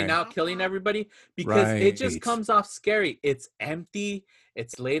first going out killing everybody, because it just comes off scary. It's empty.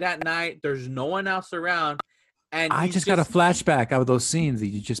 It's late at night. There's no one else around. And I just got a flashback of those scenes that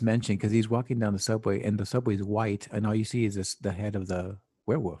you just mentioned, because he's walking down the subway and the subway is white and all you see is the head of the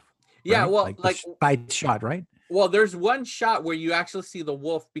werewolf. Yeah, right? well, like side shot, right? Well, there's one shot where you actually see the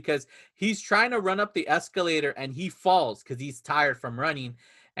wolf because he's trying to run up the escalator and he falls because he's tired from running,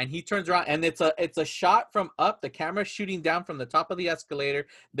 and he turns around and it's a shot from up. The camera shooting down from the top of the escalator.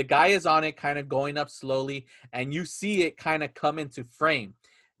 The guy is on it, kind of going up slowly, and you see it kind of come into frame.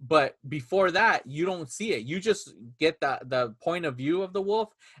 But before that, you don't see it. You just get the point of view of the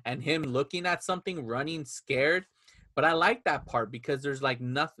wolf and him looking at something, running scared. But I like that part because there's like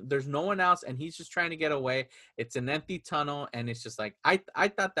nothing, there's no one else, and he's just trying to get away. It's an empty tunnel, and it's just like I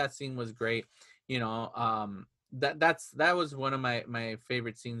thought that scene was great. You know, that was one of my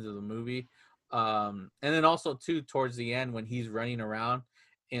favorite scenes of the movie. And then also too towards the end when he's running around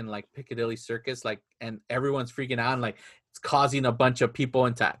in like Piccadilly Circus, like, and everyone's freaking out, and like it's causing a bunch of people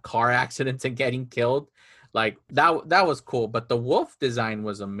into car accidents and getting killed. Like that was cool, but the wolf design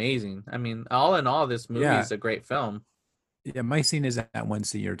was amazing. I mean, all in all, this movie is a great film. Yeah, my scene is that one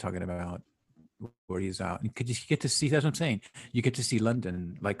scene you're talking about where he's out. And could you get to see? That's what I'm saying. You get to see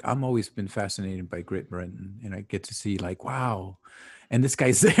London. Like, I'm always been fascinated by Great Britain, and I get to see like, wow. And this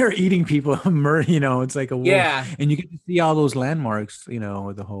guy's there eating people, you know, it's like a wolf. Yeah. And you get to see all those landmarks, you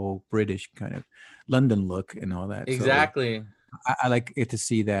know, the whole British kind of London look and all that. Exactly. So I like get to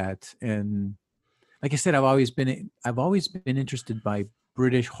see that. And like I said, I've always been interested by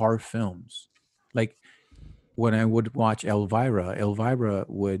British horror films. Like when I would watch Elvira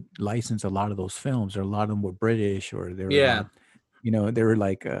would license a lot of those films, or a lot of them were British, or they were, you know, they were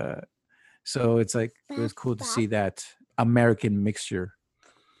like, so it's like, it was cool to see that American mixture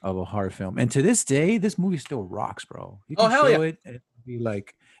of a horror film. And to this day, this movie still rocks, bro. You can show it and be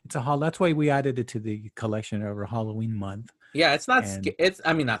like, it's a that's why we added it to the collection over Halloween month. Yeah, it's not.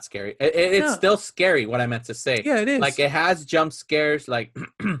 I mean, not scary. It's still scary. What I meant to say. Yeah, it is. Like, it has jump scares. Like,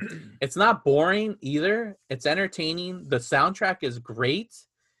 it's not boring either. It's entertaining. The soundtrack is great.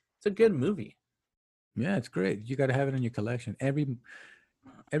 It's a good movie. Yeah, it's great. You got to have it in your collection.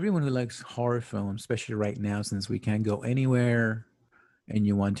 Everyone who likes horror films, especially right now, since we can't go anywhere, and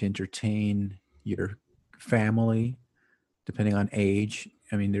you want to entertain your family, depending on age.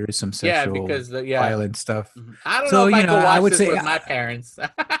 I mean, there is some sexual violent stuff. I don't know if I could watch this with my parents. There's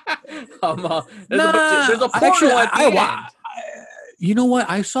a porno at the end. You know what?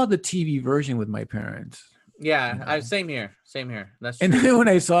 I saw the TV version with my parents. Yeah, you know? Same here. That's true. And then when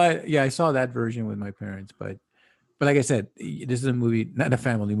I saw it, I saw that version with my parents. But like I said, this is a movie, not a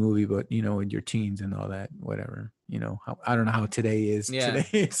family movie, but, you know, in your teens and all that, whatever. You know, I don't know how today is. Yeah. Today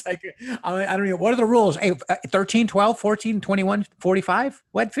it's like, I don't know. What are the rules? 13, 12, 14, 21, 45?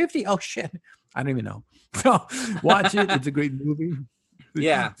 What, 50? Oh, shit. I don't even know. So watch it. It's a great movie.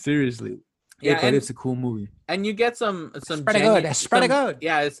 Yeah. Seriously. Yeah, but it's a cool movie. And you get some It's pretty good. It's pretty good.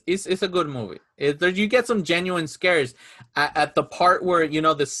 Yeah, it's a good movie. You get some genuine scares at the part where, you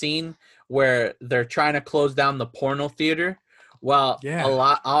know, the scene where they're trying to close down the porno theater. Well, a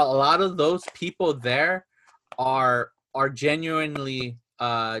lot of those people there are genuinely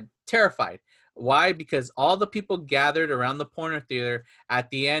terrified. Why? Because all the people gathered around the porno theater at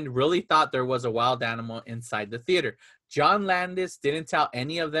the end really thought there was a wild animal inside the theater. John Landis didn't tell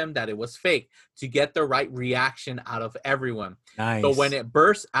any of them that it was fake to get the right reaction out of everyone. Nice. So when it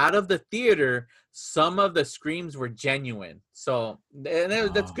burst out of the theater, some of the screams were genuine. So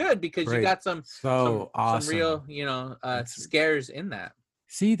that's good because great. you got some awesome. some real, scares in that.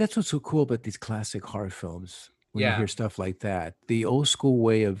 See, that's what's so cool about these classic horror films. When you Yeah. hear stuff like that, the old school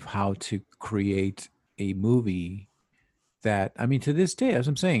way of how to create a movie that, I mean, to this day, as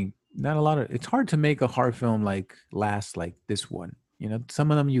I'm saying, not a lot of, it's hard to make a horror film like last like this one. You know, some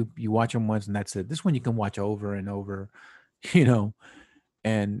of them you watch them once and that's it. This one you can watch over and over, you know,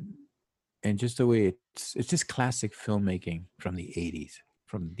 and just the way it's just classic filmmaking from the 80s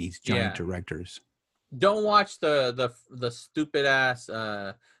from these giant directors. Don't watch the stupid ass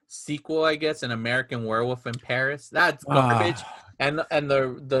sequel, I guess, An American Werewolf in Paris. That's garbage. And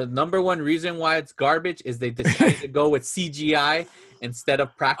the number one reason why it's garbage is they decided to go with CGI instead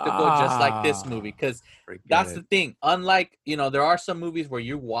of practical, just like this movie. Because that's the thing. Unlike, there are some movies where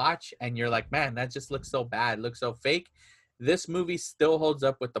you watch and you're like, man, that just looks so bad, looks so fake. This movie still holds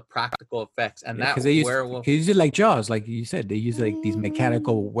up with the practical effects, and that werewolf. They use it like Jaws, like you said. They use like these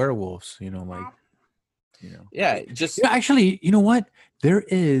mechanical werewolves, Yeah, just actually, you know what? There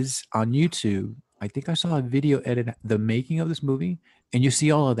is on YouTube. I think I saw a video edit the making of this movie, and you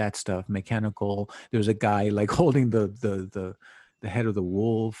see all of that stuff mechanical. There's a guy like holding the head of the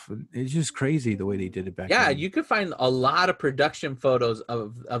wolf. It's just crazy the way they did it back then. You could find a lot of production photos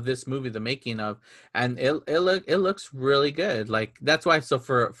of this movie, the making of, and it looks really good. Like that's why. So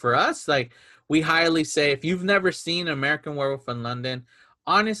for us, like we highly say, if you've never seen American Werewolf in London,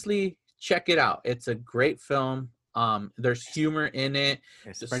 honestly, check it out. It's a great film. There's humor in it.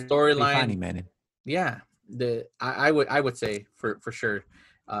 It's the storyline, funny, man. Yeah. I would say for sure,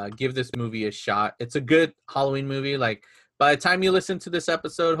 give this movie a shot. It's a good Halloween movie. Like by the time you listen to this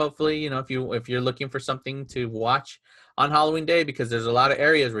episode, hopefully, if you're looking for something to watch on Halloween Day, because there's a lot of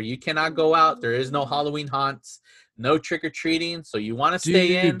areas where you cannot go out. There is no Halloween haunts, no trick or treating. So you want to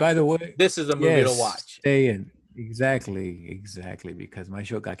stay in. By the way, this is a movie to watch. Stay in. Exactly, because my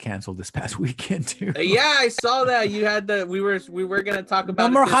show got canceled this past weekend too. Yeah, I saw that. You had we were gonna talk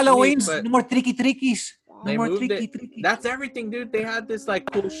about no more Halloweens, no more tricky trickies. No more tricky. That's everything, dude. They had this like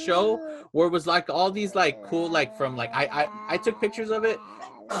cool show where it was like all these like cool like from like I took pictures of it,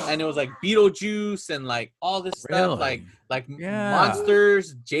 and it was like Beetlejuice and like all this stuff like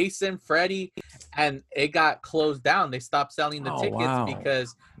monsters, Jason, Freddy, and it got closed down. They stopped selling the tickets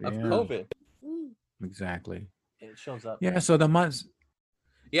because of COVID. Exactly. It shows up. Yeah, so the monster.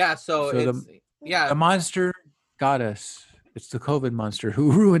 Yeah, the monster got us. It's the COVID monster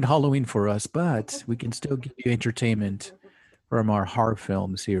who ruined Halloween for us, but we can still give you entertainment from our horror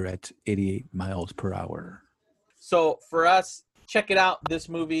films here at 88 miles per hour. So for us, check it out. This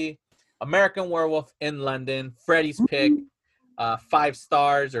movie, American Werewolf in London, Freddy's pick, 5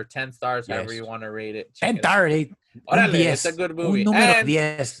 stars or 10 stars, however you want to rate it. 10 stars. It's a good movie.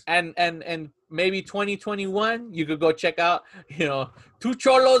 And maybe 2021, you could go check out, Two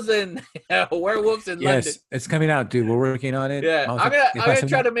Cholos and Werewolves in London. Yes, it's coming out, dude. We're working on it. Yeah, I'm gonna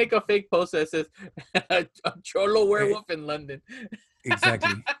try to make a fake post that says a Cholo Werewolf in London.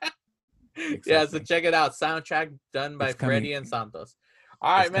 Exactly. Yeah, so check it out. Soundtrack done by Freddy and Santos.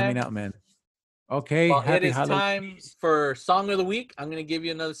 All right, man. Coming out, man. Okay, well, it is time for Song of the Week. I'm going to give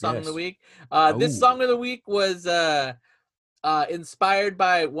you another Song of the Week. This Song of the Week was inspired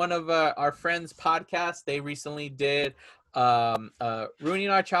by one of our friends' podcasts. They recently did, Ruining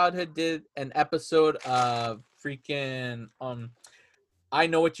Our Childhood did an episode of freaking I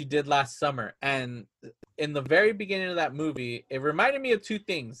Know What You Did Last Summer. And in the very beginning of that movie, it reminded me of 2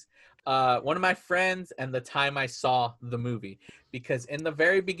 things. One of my friends and the time I saw the movie, because in the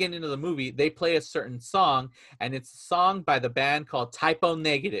very beginning of the movie, they play a certain song, and it's a song by the band called Typo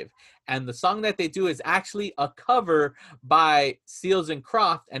Negative. And the song that they do is actually a cover by Seals and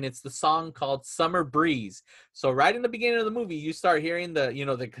Croft, and it's the song called Summer Breeze. So right in the beginning of the movie, you start hearing the,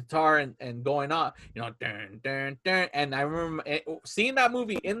 the guitar and going on, dun, dun, dun. And I remember seeing that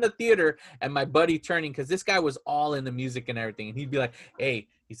movie in the theater and my buddy turning, because this guy was all in the music and everything. And he'd be like, hey,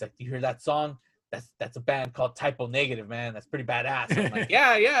 he's like, do you hear that song? That's a band called Typo Negative, man. That's pretty badass. I'm like,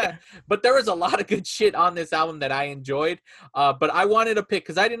 yeah. But there was a lot of good shit on this album that I enjoyed. But I wanted to pick,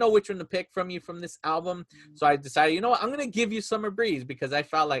 because I didn't know which one to pick from this album. So I decided, you know what, I'm going to give you Summer Breeze, because I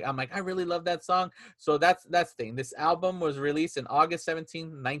felt like, I really love that song. So that's the thing. This album was released in August 17,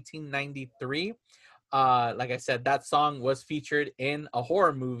 1993. Like I said, that song was featured in a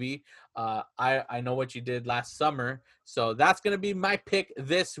horror movie, I Know What You Did Last Summer. So that's going to be my pick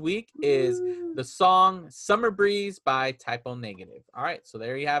this week, is the song Summer Breeze by Typo Negative. All right, so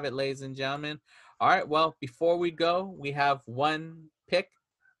there you have it, ladies and gentlemen. All right, well, before we go, we have one pick,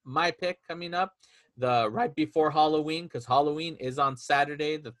 my pick coming up. right before Halloween, because Halloween is on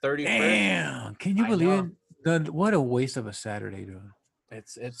Saturday, the 31st. Damn, can you believe it? What a waste of a Saturday, dude.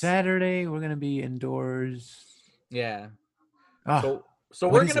 It's Saturday. We're gonna be indoors. Yeah. Oh, so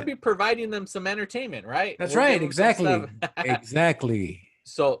we're gonna be providing them some entertainment, right? That's right. Exactly. Exactly.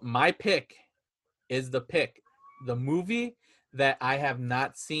 So my pick is the movie that I have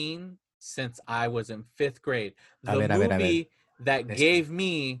not seen since I was in 5th grade. The movie that gave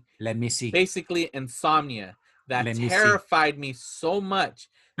me, let me see, basically insomnia, that terrified me so much,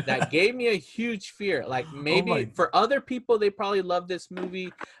 that gave me a huge fear. Like, maybe for other people, they probably love this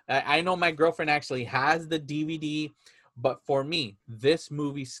movie. I know my girlfriend actually has the DVD, but for me, this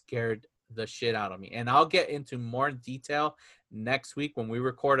movie scared the shit out of me. And I'll get into more detail next week when we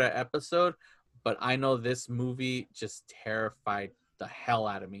record an episode, but I know this movie just terrified the hell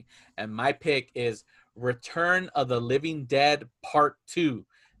out of me. And my pick is Return of the Living Dead Part 2.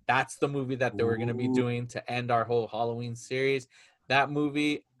 That's the movie that they were going to be doing to end our whole Halloween series. That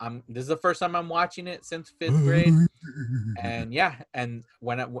movie, this is the first time I'm watching it since 5th grade. And yeah, and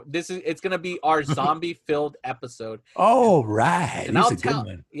it's going to be our zombie-filled episode. Oh, right. And I'll tell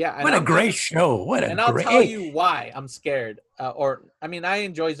you. Yeah. What a great show. I'll tell you why I'm scared. I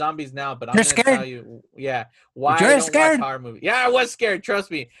enjoy zombies now, but I'm going to tell you, why I don't watch horror movies. Yeah, I was scared,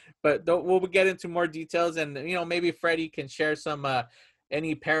 trust me. But we'll get into more details, and maybe Freddie can share some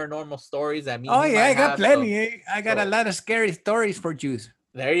any paranormal stories that me. Oh yeah, I got plenty. I got a lot of scary stories for Jews.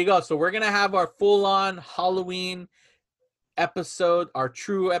 There you go. So we're gonna have our full-on Halloween episode, our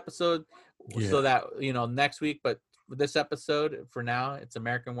true episode, so that next week. But this episode, for now, it's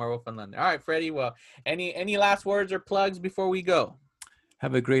American Werewolf in London. All right, Freddie. Well, any last words or plugs before we go?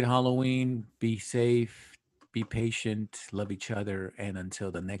 Have a great Halloween. Be safe. Be patient, love each other, and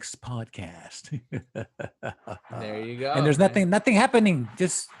until the next podcast. There you go. And there's nothing happening.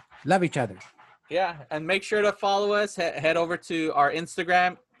 Just love each other. Yeah, and make sure to follow us. Head over to our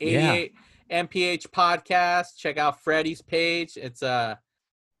Instagram, 88MPH Podcast. Check out Freddie's page. It's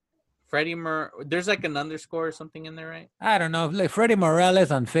Freddie there's like an underscore or something in there, right? I don't know. Like Freddie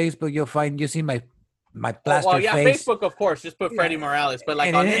Morales on Facebook, you see my plastered face. Facebook, of course. Just put Freddie Morales. But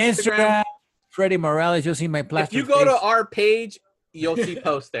like on Instagram, Freddie Morales, you'll see my plastered face. If you go to our page, you'll see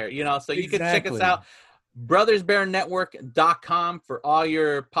posts there, so you can check us out. brothersbearnetwork.com for all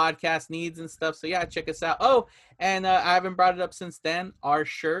your podcast needs and stuff. So yeah, check us out. Oh, and I haven't brought it up since then. Our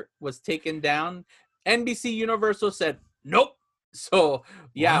shirt was taken down. NBC Universal said nope. So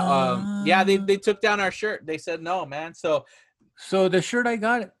yeah, they took down our shirt. They said no, man. So the shirt I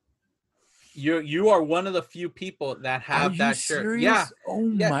got, you are one of the few people that have that shirt. Serious? Yeah. Oh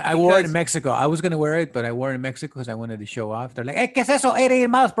my! I wore it in Mexico. I was gonna wear it, but I wore it in Mexico because I wanted to show off. They're like, "Hey, ¿qué es eso? 88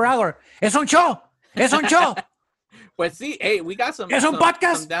 miles per hour. Es un show. Es un show." But see, hey, we got some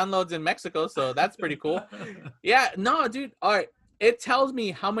downloads in Mexico, so that's pretty cool. Yeah, no, dude. All right, it tells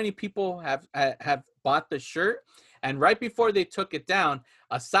me how many people have bought the shirt, and right before they took it down,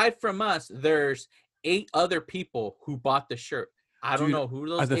 aside from us, there's 8 other people who bought the shirt. I don't know who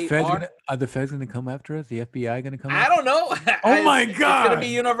those 8 are. Are the feds going to come after us? The FBI going to come I don't know. Oh, my God. It's going to be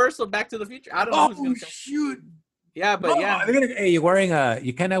Universal Back to the Future. I don't know who's going to come. Shoot. Yeah, but yeah. Hey, you're wearing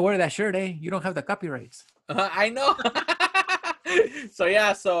you cannot wear that shirt, eh? You don't have the copyrights. I know. So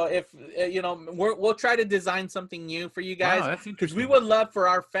if we'll try to design something new for you guys, because we would love for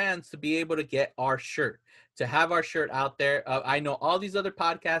our fans to be able to get our shirt, to have our shirt out there. I know all these other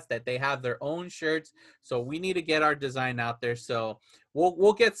podcasts that they have their own shirts, so we need to get our design out there. So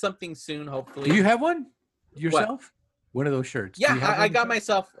we'll get something soon, hopefully. Do you have one yourself? One of those shirts? Yeah, I got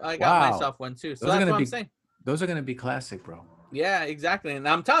myself one too. So that's what I'm saying. Those are gonna be classic, bro. Yeah, exactly. And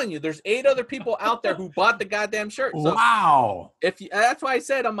I'm telling you, there's 8 other people out there who bought the goddamn shirt. So wow. That's why I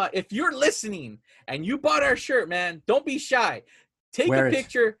said, if you're listening and you bought our shirt, man, don't be shy. Take a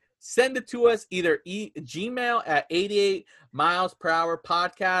picture, send it to us, either Gmail at 88 miles per hour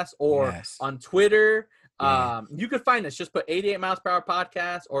podcast or on Twitter. Yeah. You could find us. Just put 88 miles per hour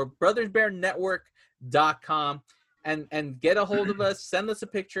podcast or brothersbearnetwork.com and get a hold of us. Send us a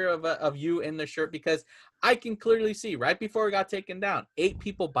picture of you in the shirt, because I can clearly see right before it got taken down, 8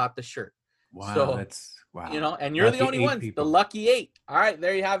 people bought the shirt. Wow. So, that's wow. And you're the only ones, the lucky 8. All right,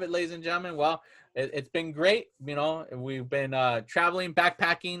 there you have it, ladies and gentlemen. Well, it's been great. We've been traveling,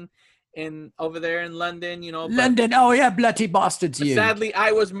 backpacking over there in London, London. Oh yeah, bloody bastards. Sadly,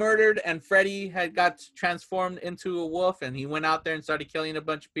 I was murdered, and Freddie had got transformed into a wolf, and he went out there and started killing a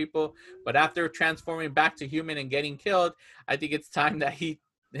bunch of people. But after transforming back to human and getting killed, I think it's time that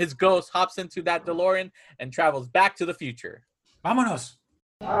his ghost hops into that DeLorean and travels back to the future. Vámonos.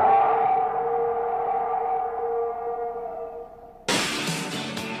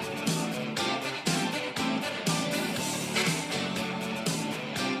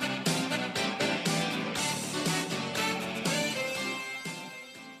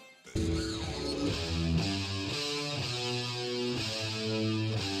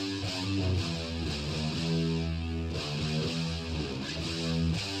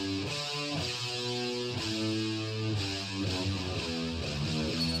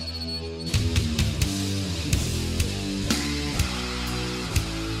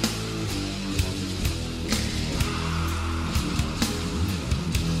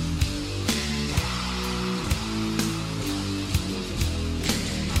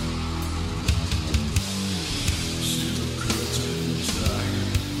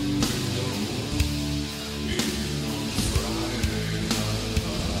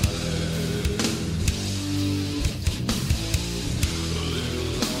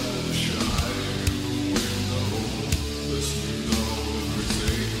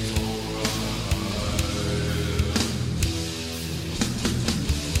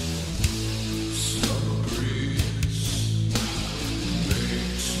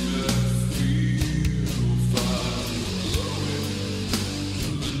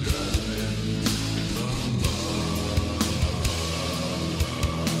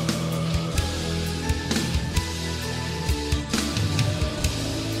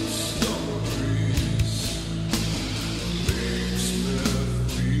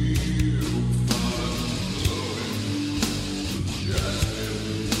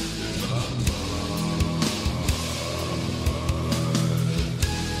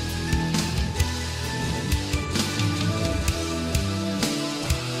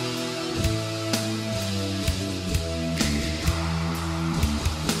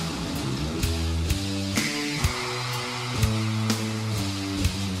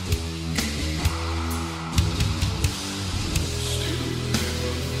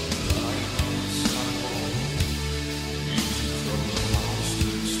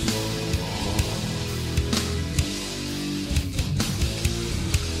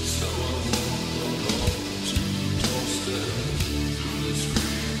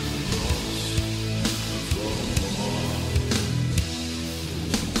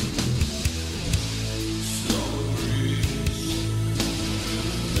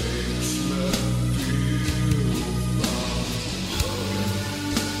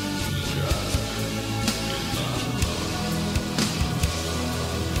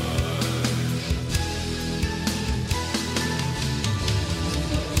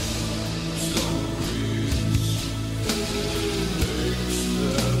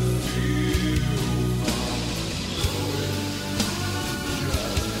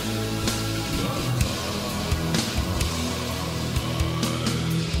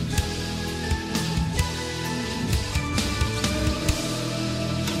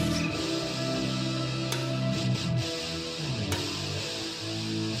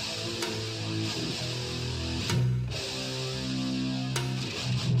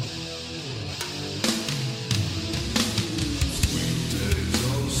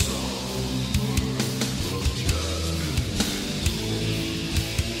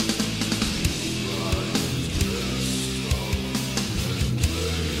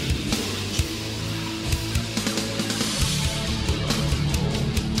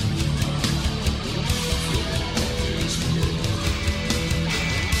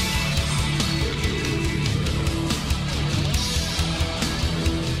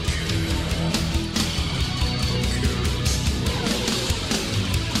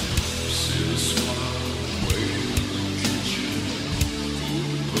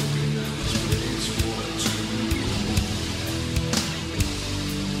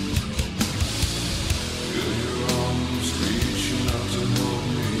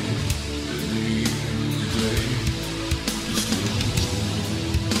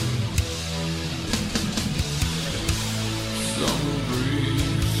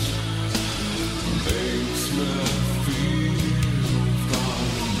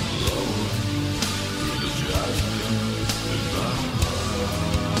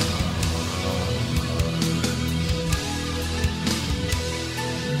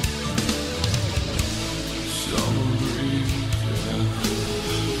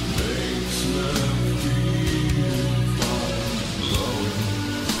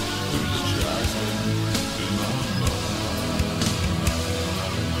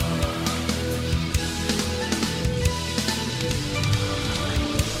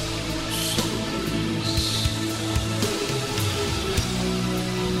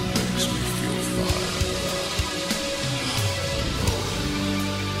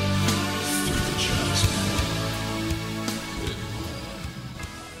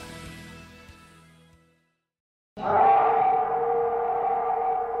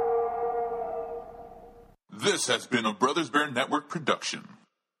 This has been a Brothers Bear Network production.